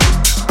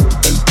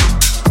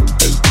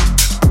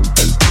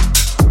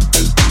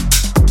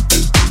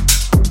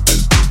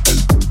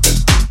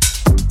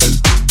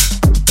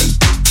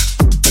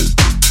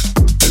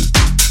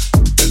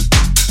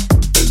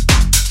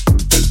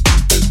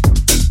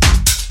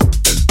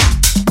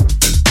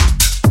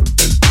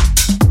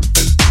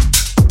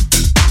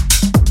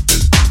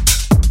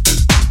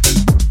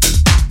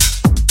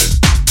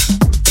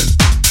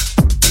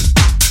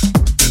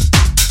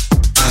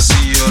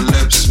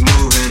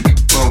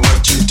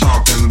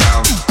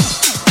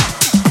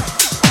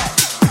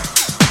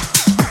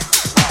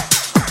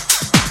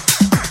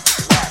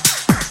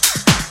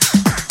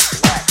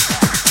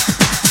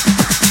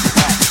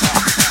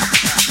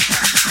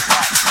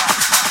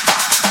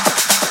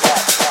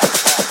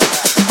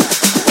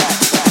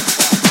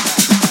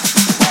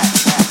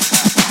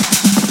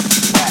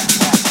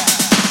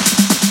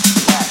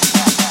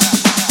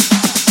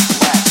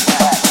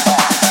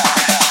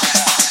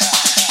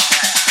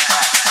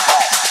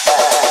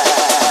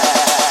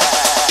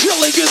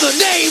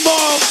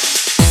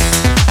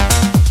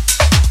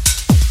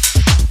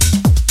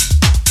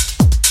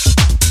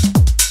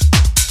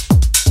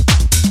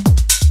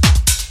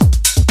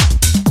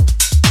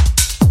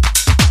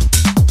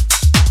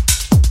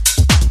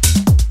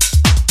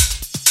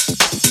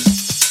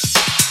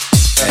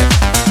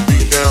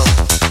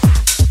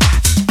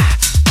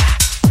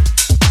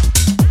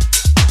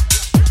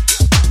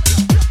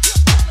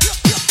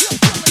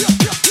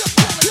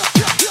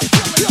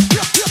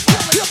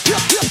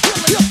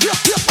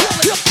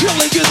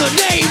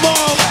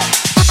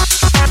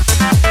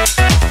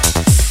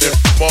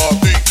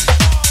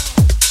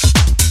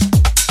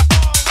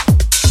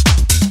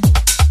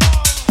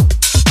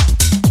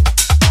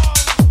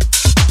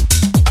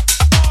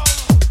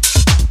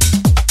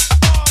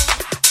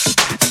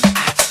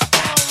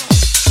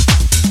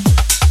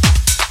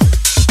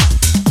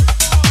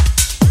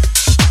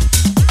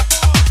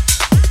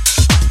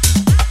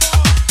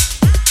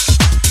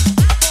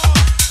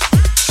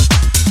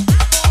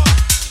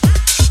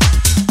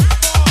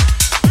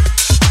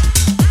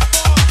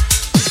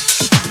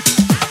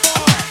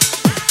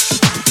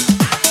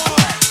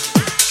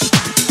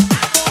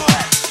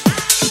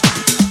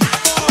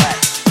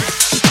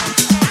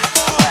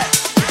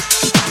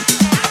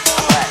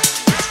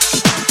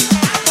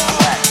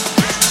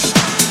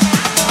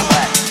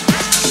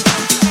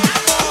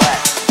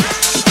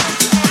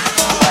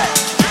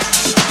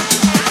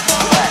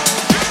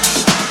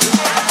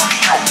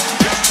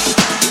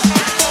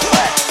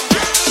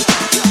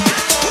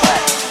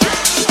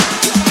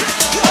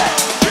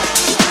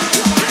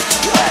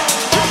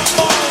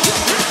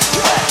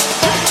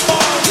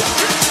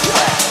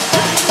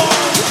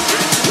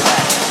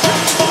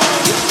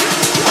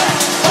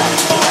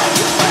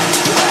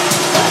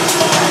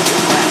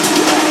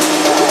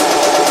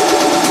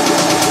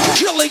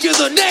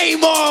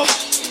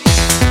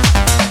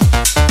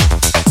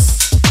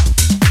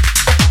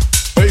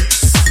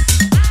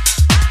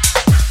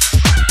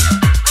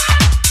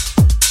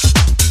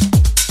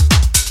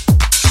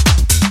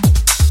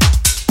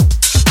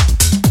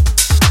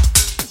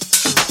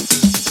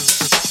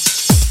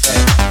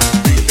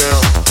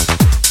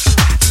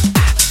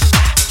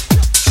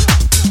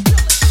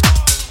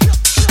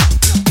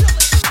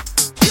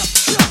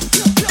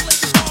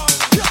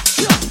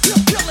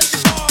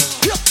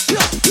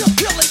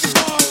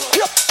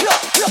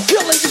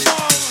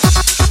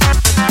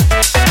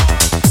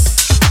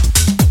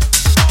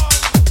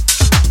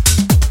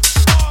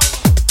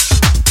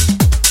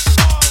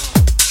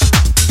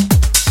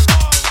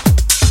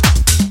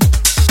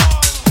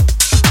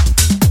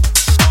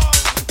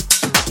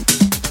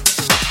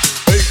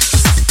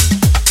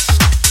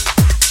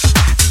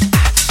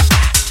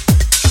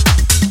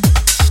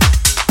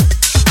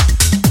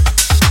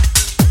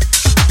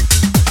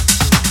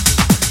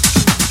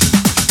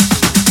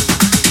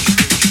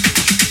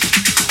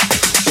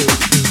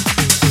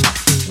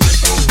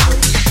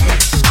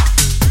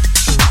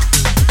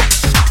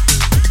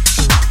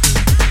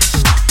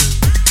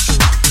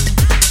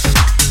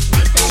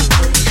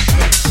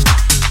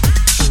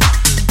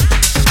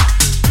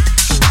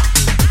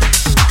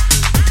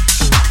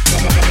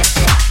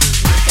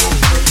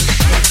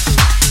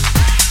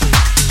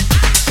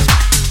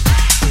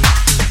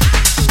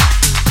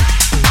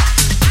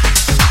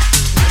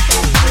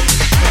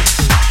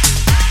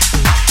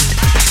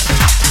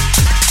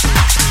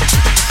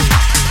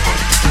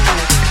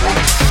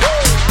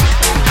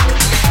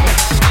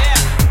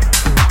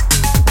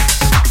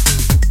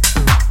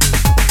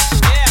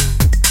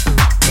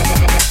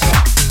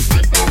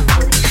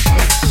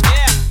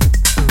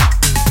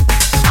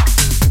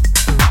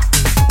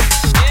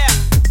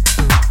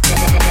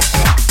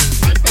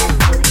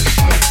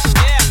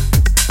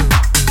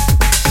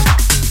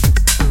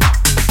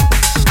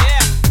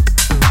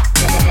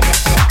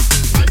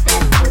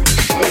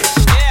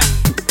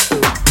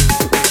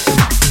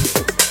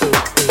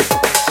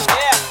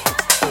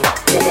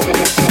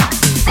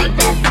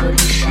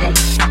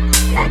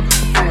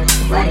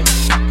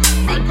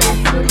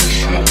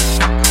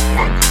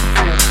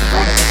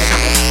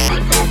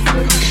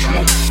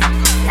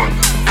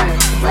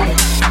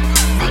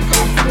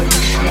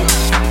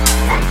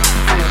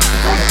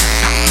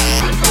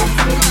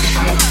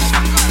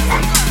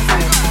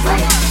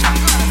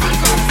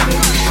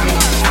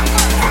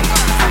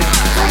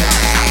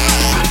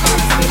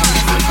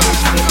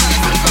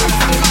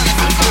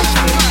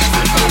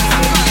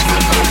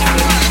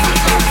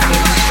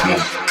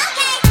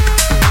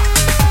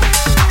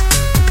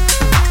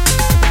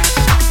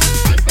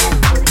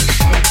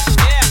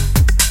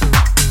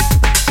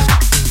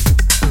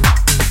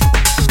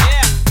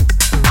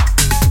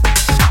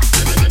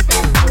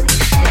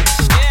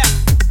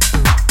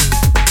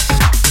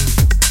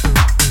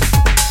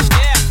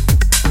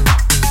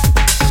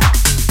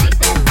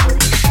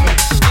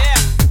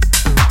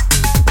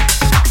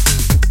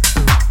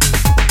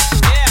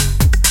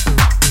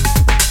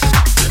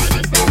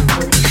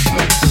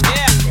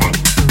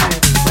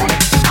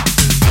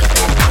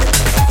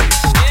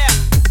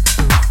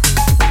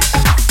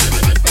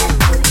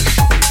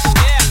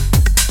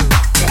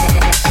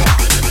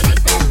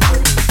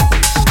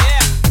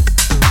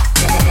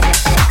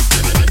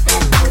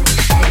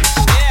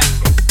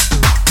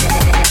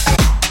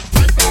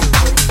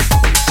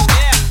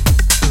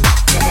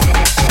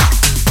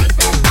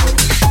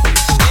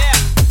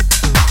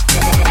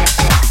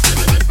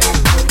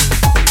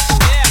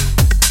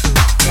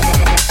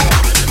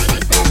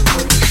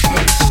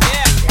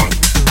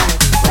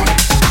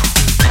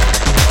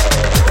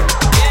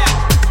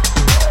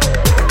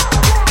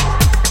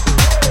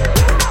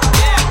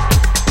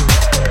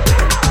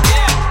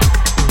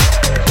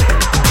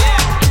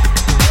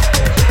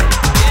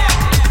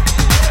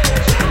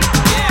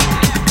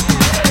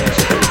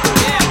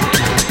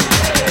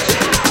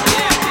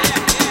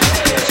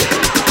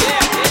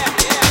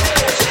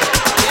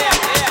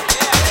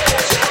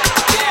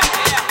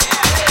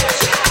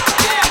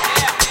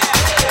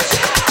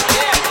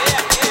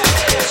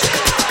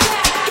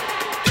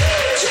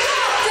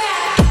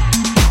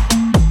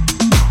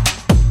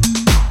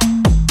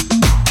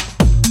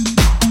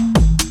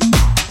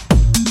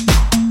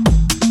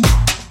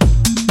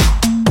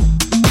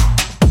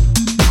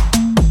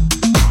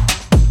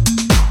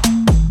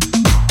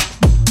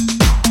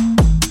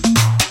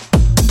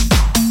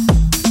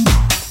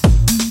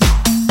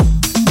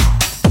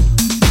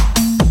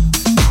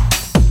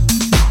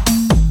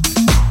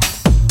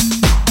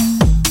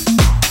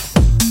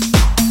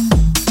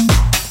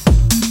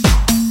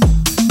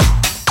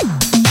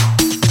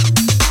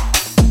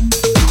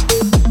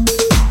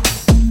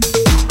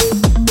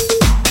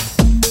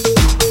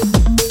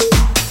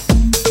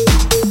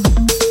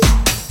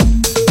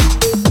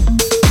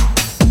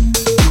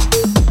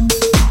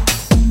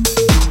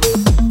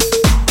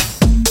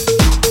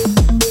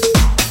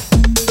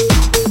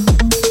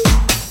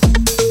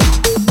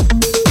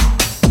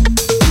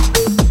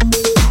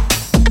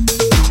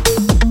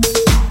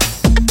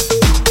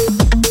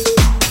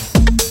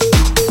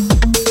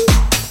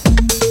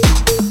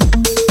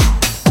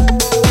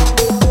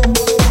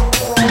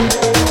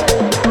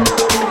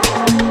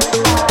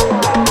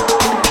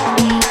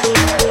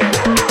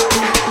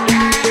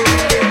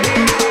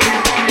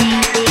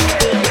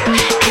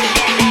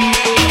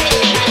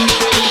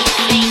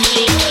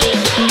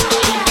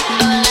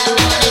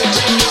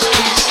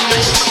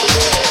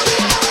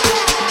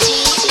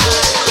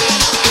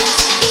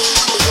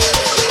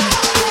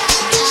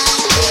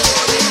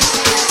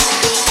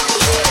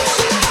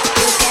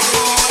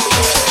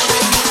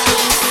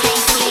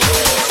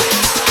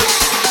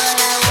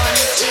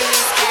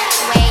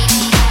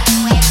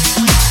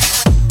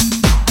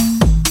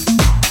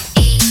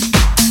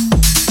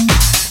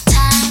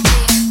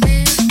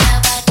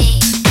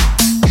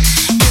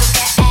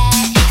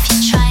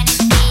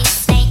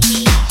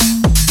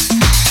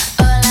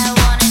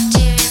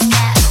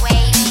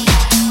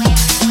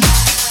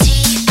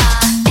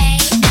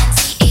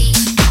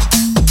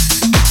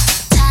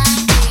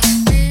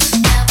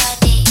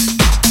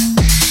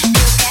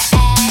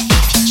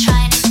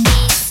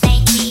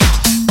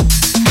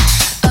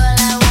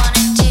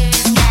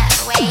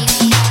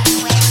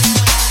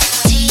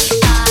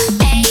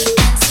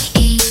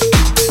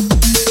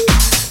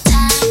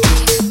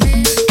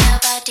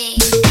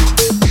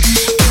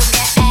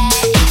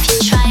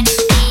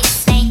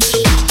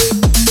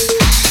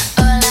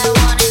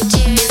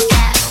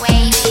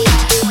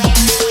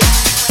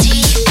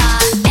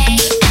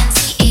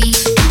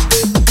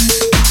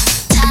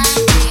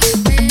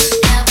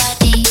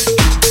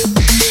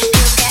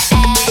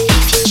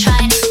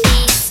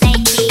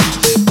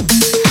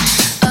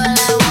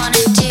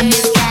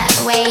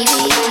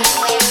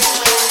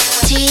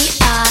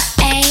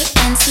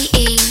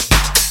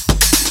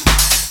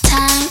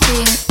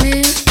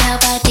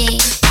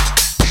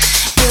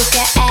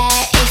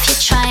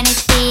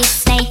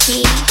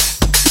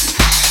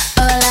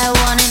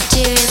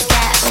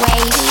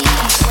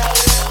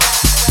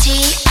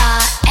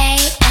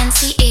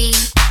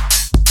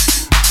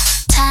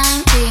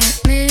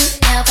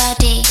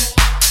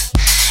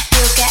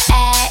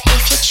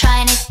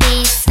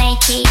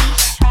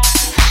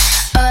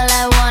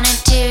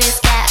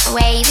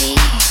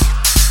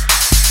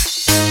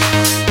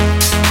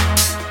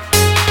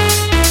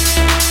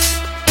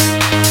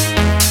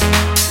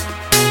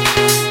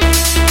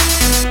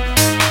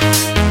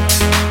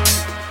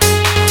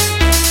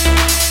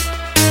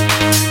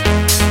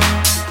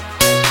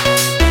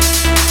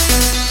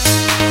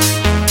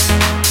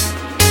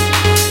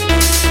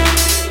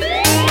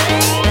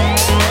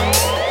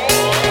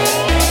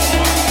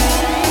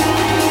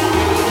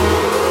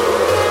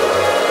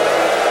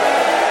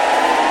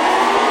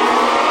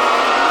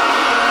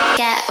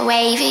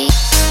 wavy.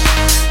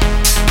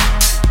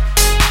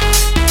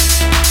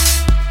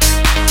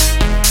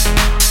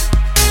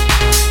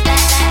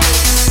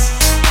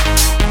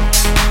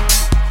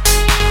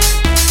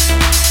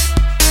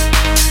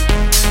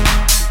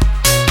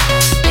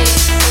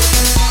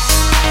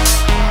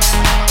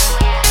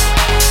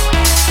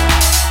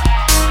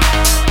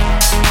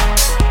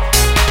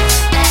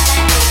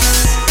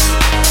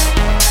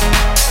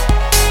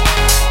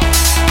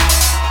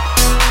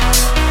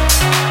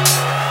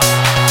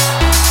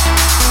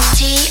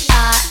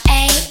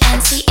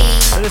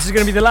 This is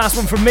going to be the last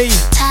one from me.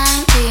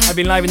 I've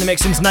been live in the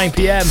mix since 9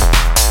 p.m.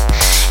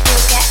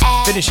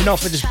 Finishing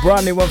off with this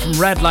brand new one from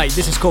Red Light.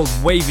 This is called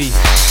Wavy.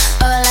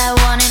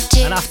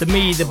 And after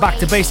me, the Back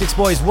to Basics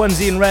boys,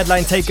 Onesie and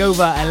Redline, take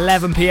over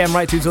 11 p.m.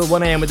 right through till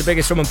 1 a.m. with the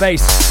biggest drum and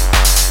bass.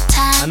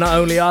 And not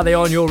only are they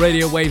on your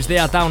radio waves, they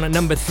are down at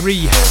number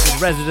 3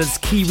 with Residents,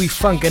 Kiwi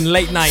Funk and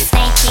Late Night.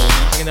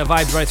 Bringing their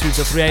vibes right through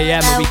till 3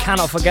 a.m. And we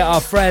cannot forget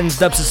our friends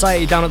Dub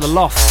Society down at the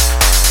Loft.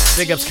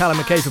 Big ups Callum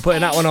McKay for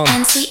putting that one on.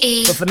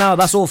 But for now,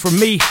 that's all from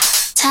me.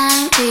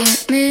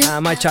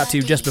 I might chat to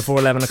you just before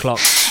 11 o'clock.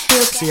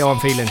 See how I'm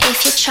feeling.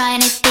 If you're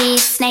trying to be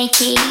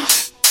snaky,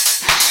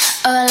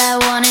 all I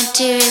wanna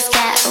do is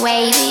get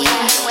wavy.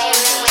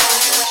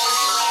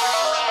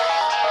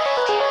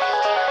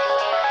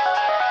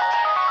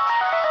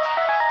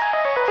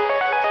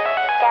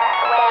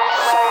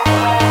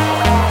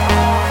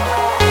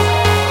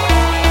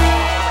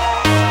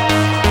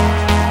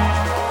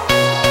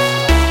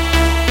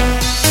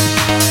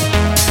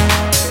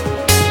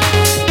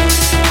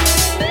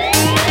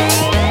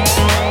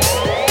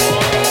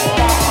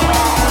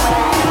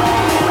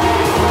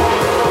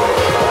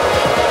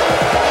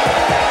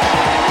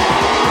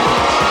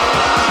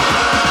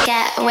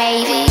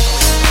 Wavy.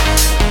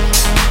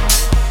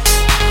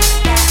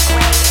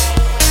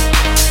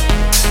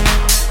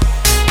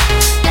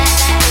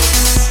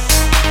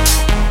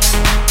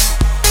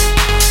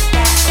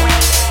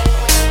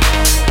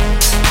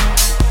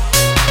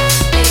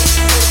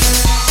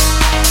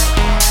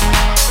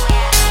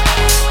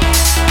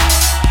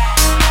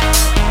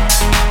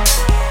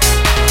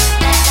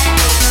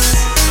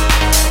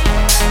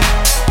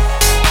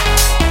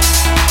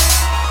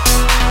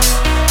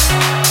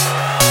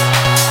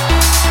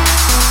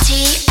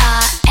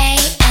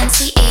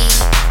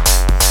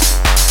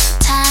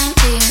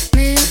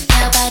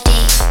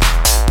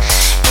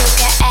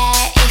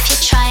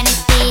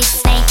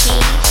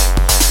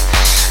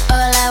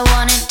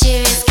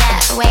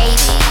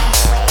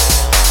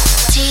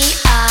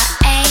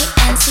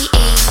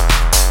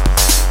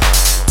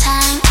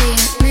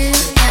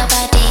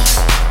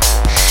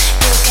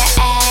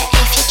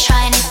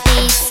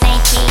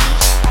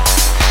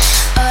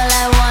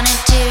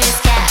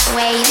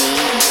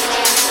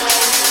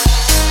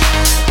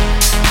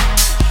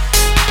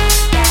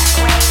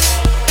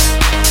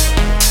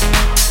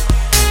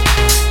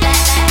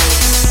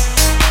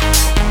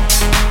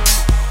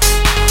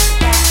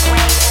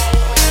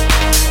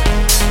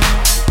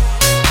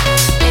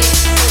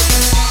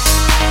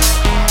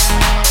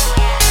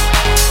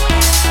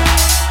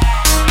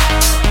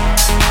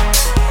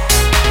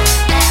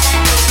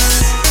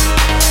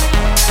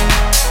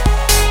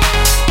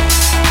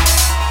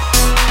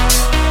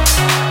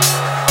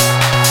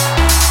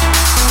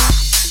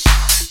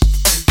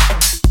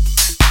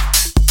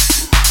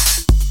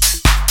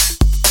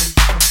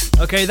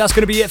 Okay, that's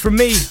going to be it from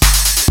me.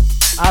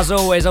 As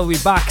always, I'll be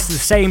back at the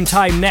same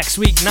time next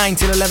week, 9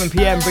 till 11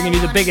 p.m, bringing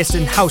you the biggest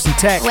in house and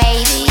tech. So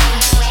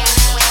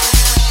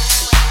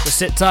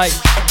sit tight.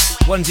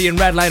 Onesie and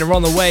Redline are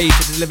on the way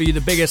to deliver you the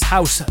biggest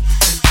house.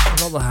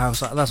 Not the house,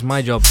 that's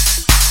my job.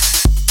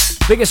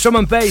 Biggest drum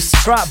and bass,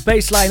 trap,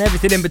 bassline,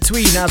 everything in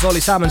between, as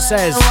Ollie Salmon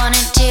says.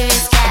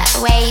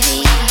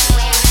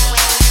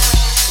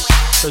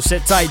 So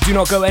sit tight, do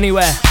not go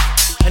anywhere.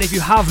 And if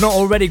you have not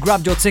already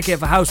grabbed your ticket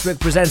for HOUSEWeRK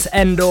Presents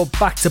Endor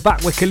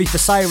back-to-back with Khalifa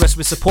Cyrus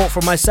with support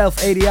from myself,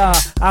 ADR,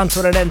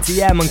 Antoine and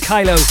NTM and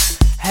Kylo,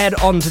 head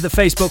on to the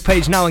Facebook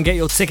page now and get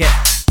your ticket.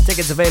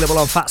 Tickets available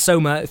on Fat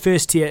Soma,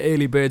 first tier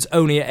early birds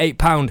only at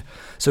 £8.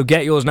 So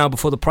get yours now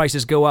before the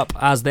prices go up,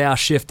 as they are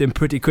shifting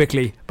pretty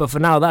quickly. But for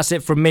now, that's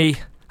it from me.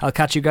 I'll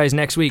catch you guys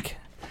next week.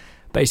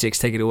 Basics,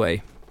 take it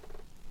away.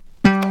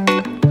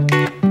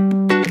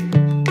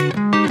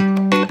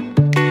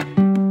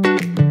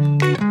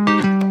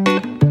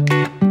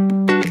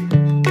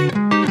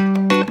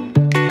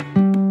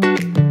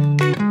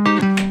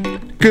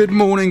 Good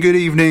morning, good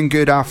evening,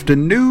 good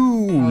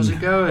afternoon. How's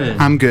it going?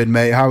 I'm good,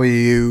 mate. How are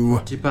you?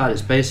 Not too bad.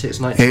 It's Basics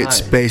night tonight.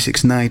 It's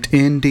Basics night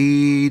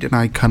indeed, and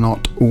I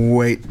cannot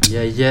wait.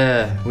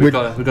 Yeah. We've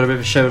got a bit of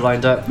a show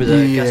lined up with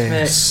a guest mix.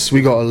 Yes,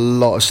 we got a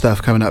lot of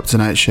stuff coming up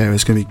tonight's show.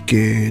 It's going to be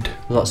good.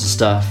 Lots of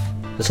stuff.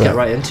 Let's get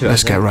right into it.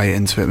 Let's get right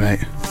into it, mate.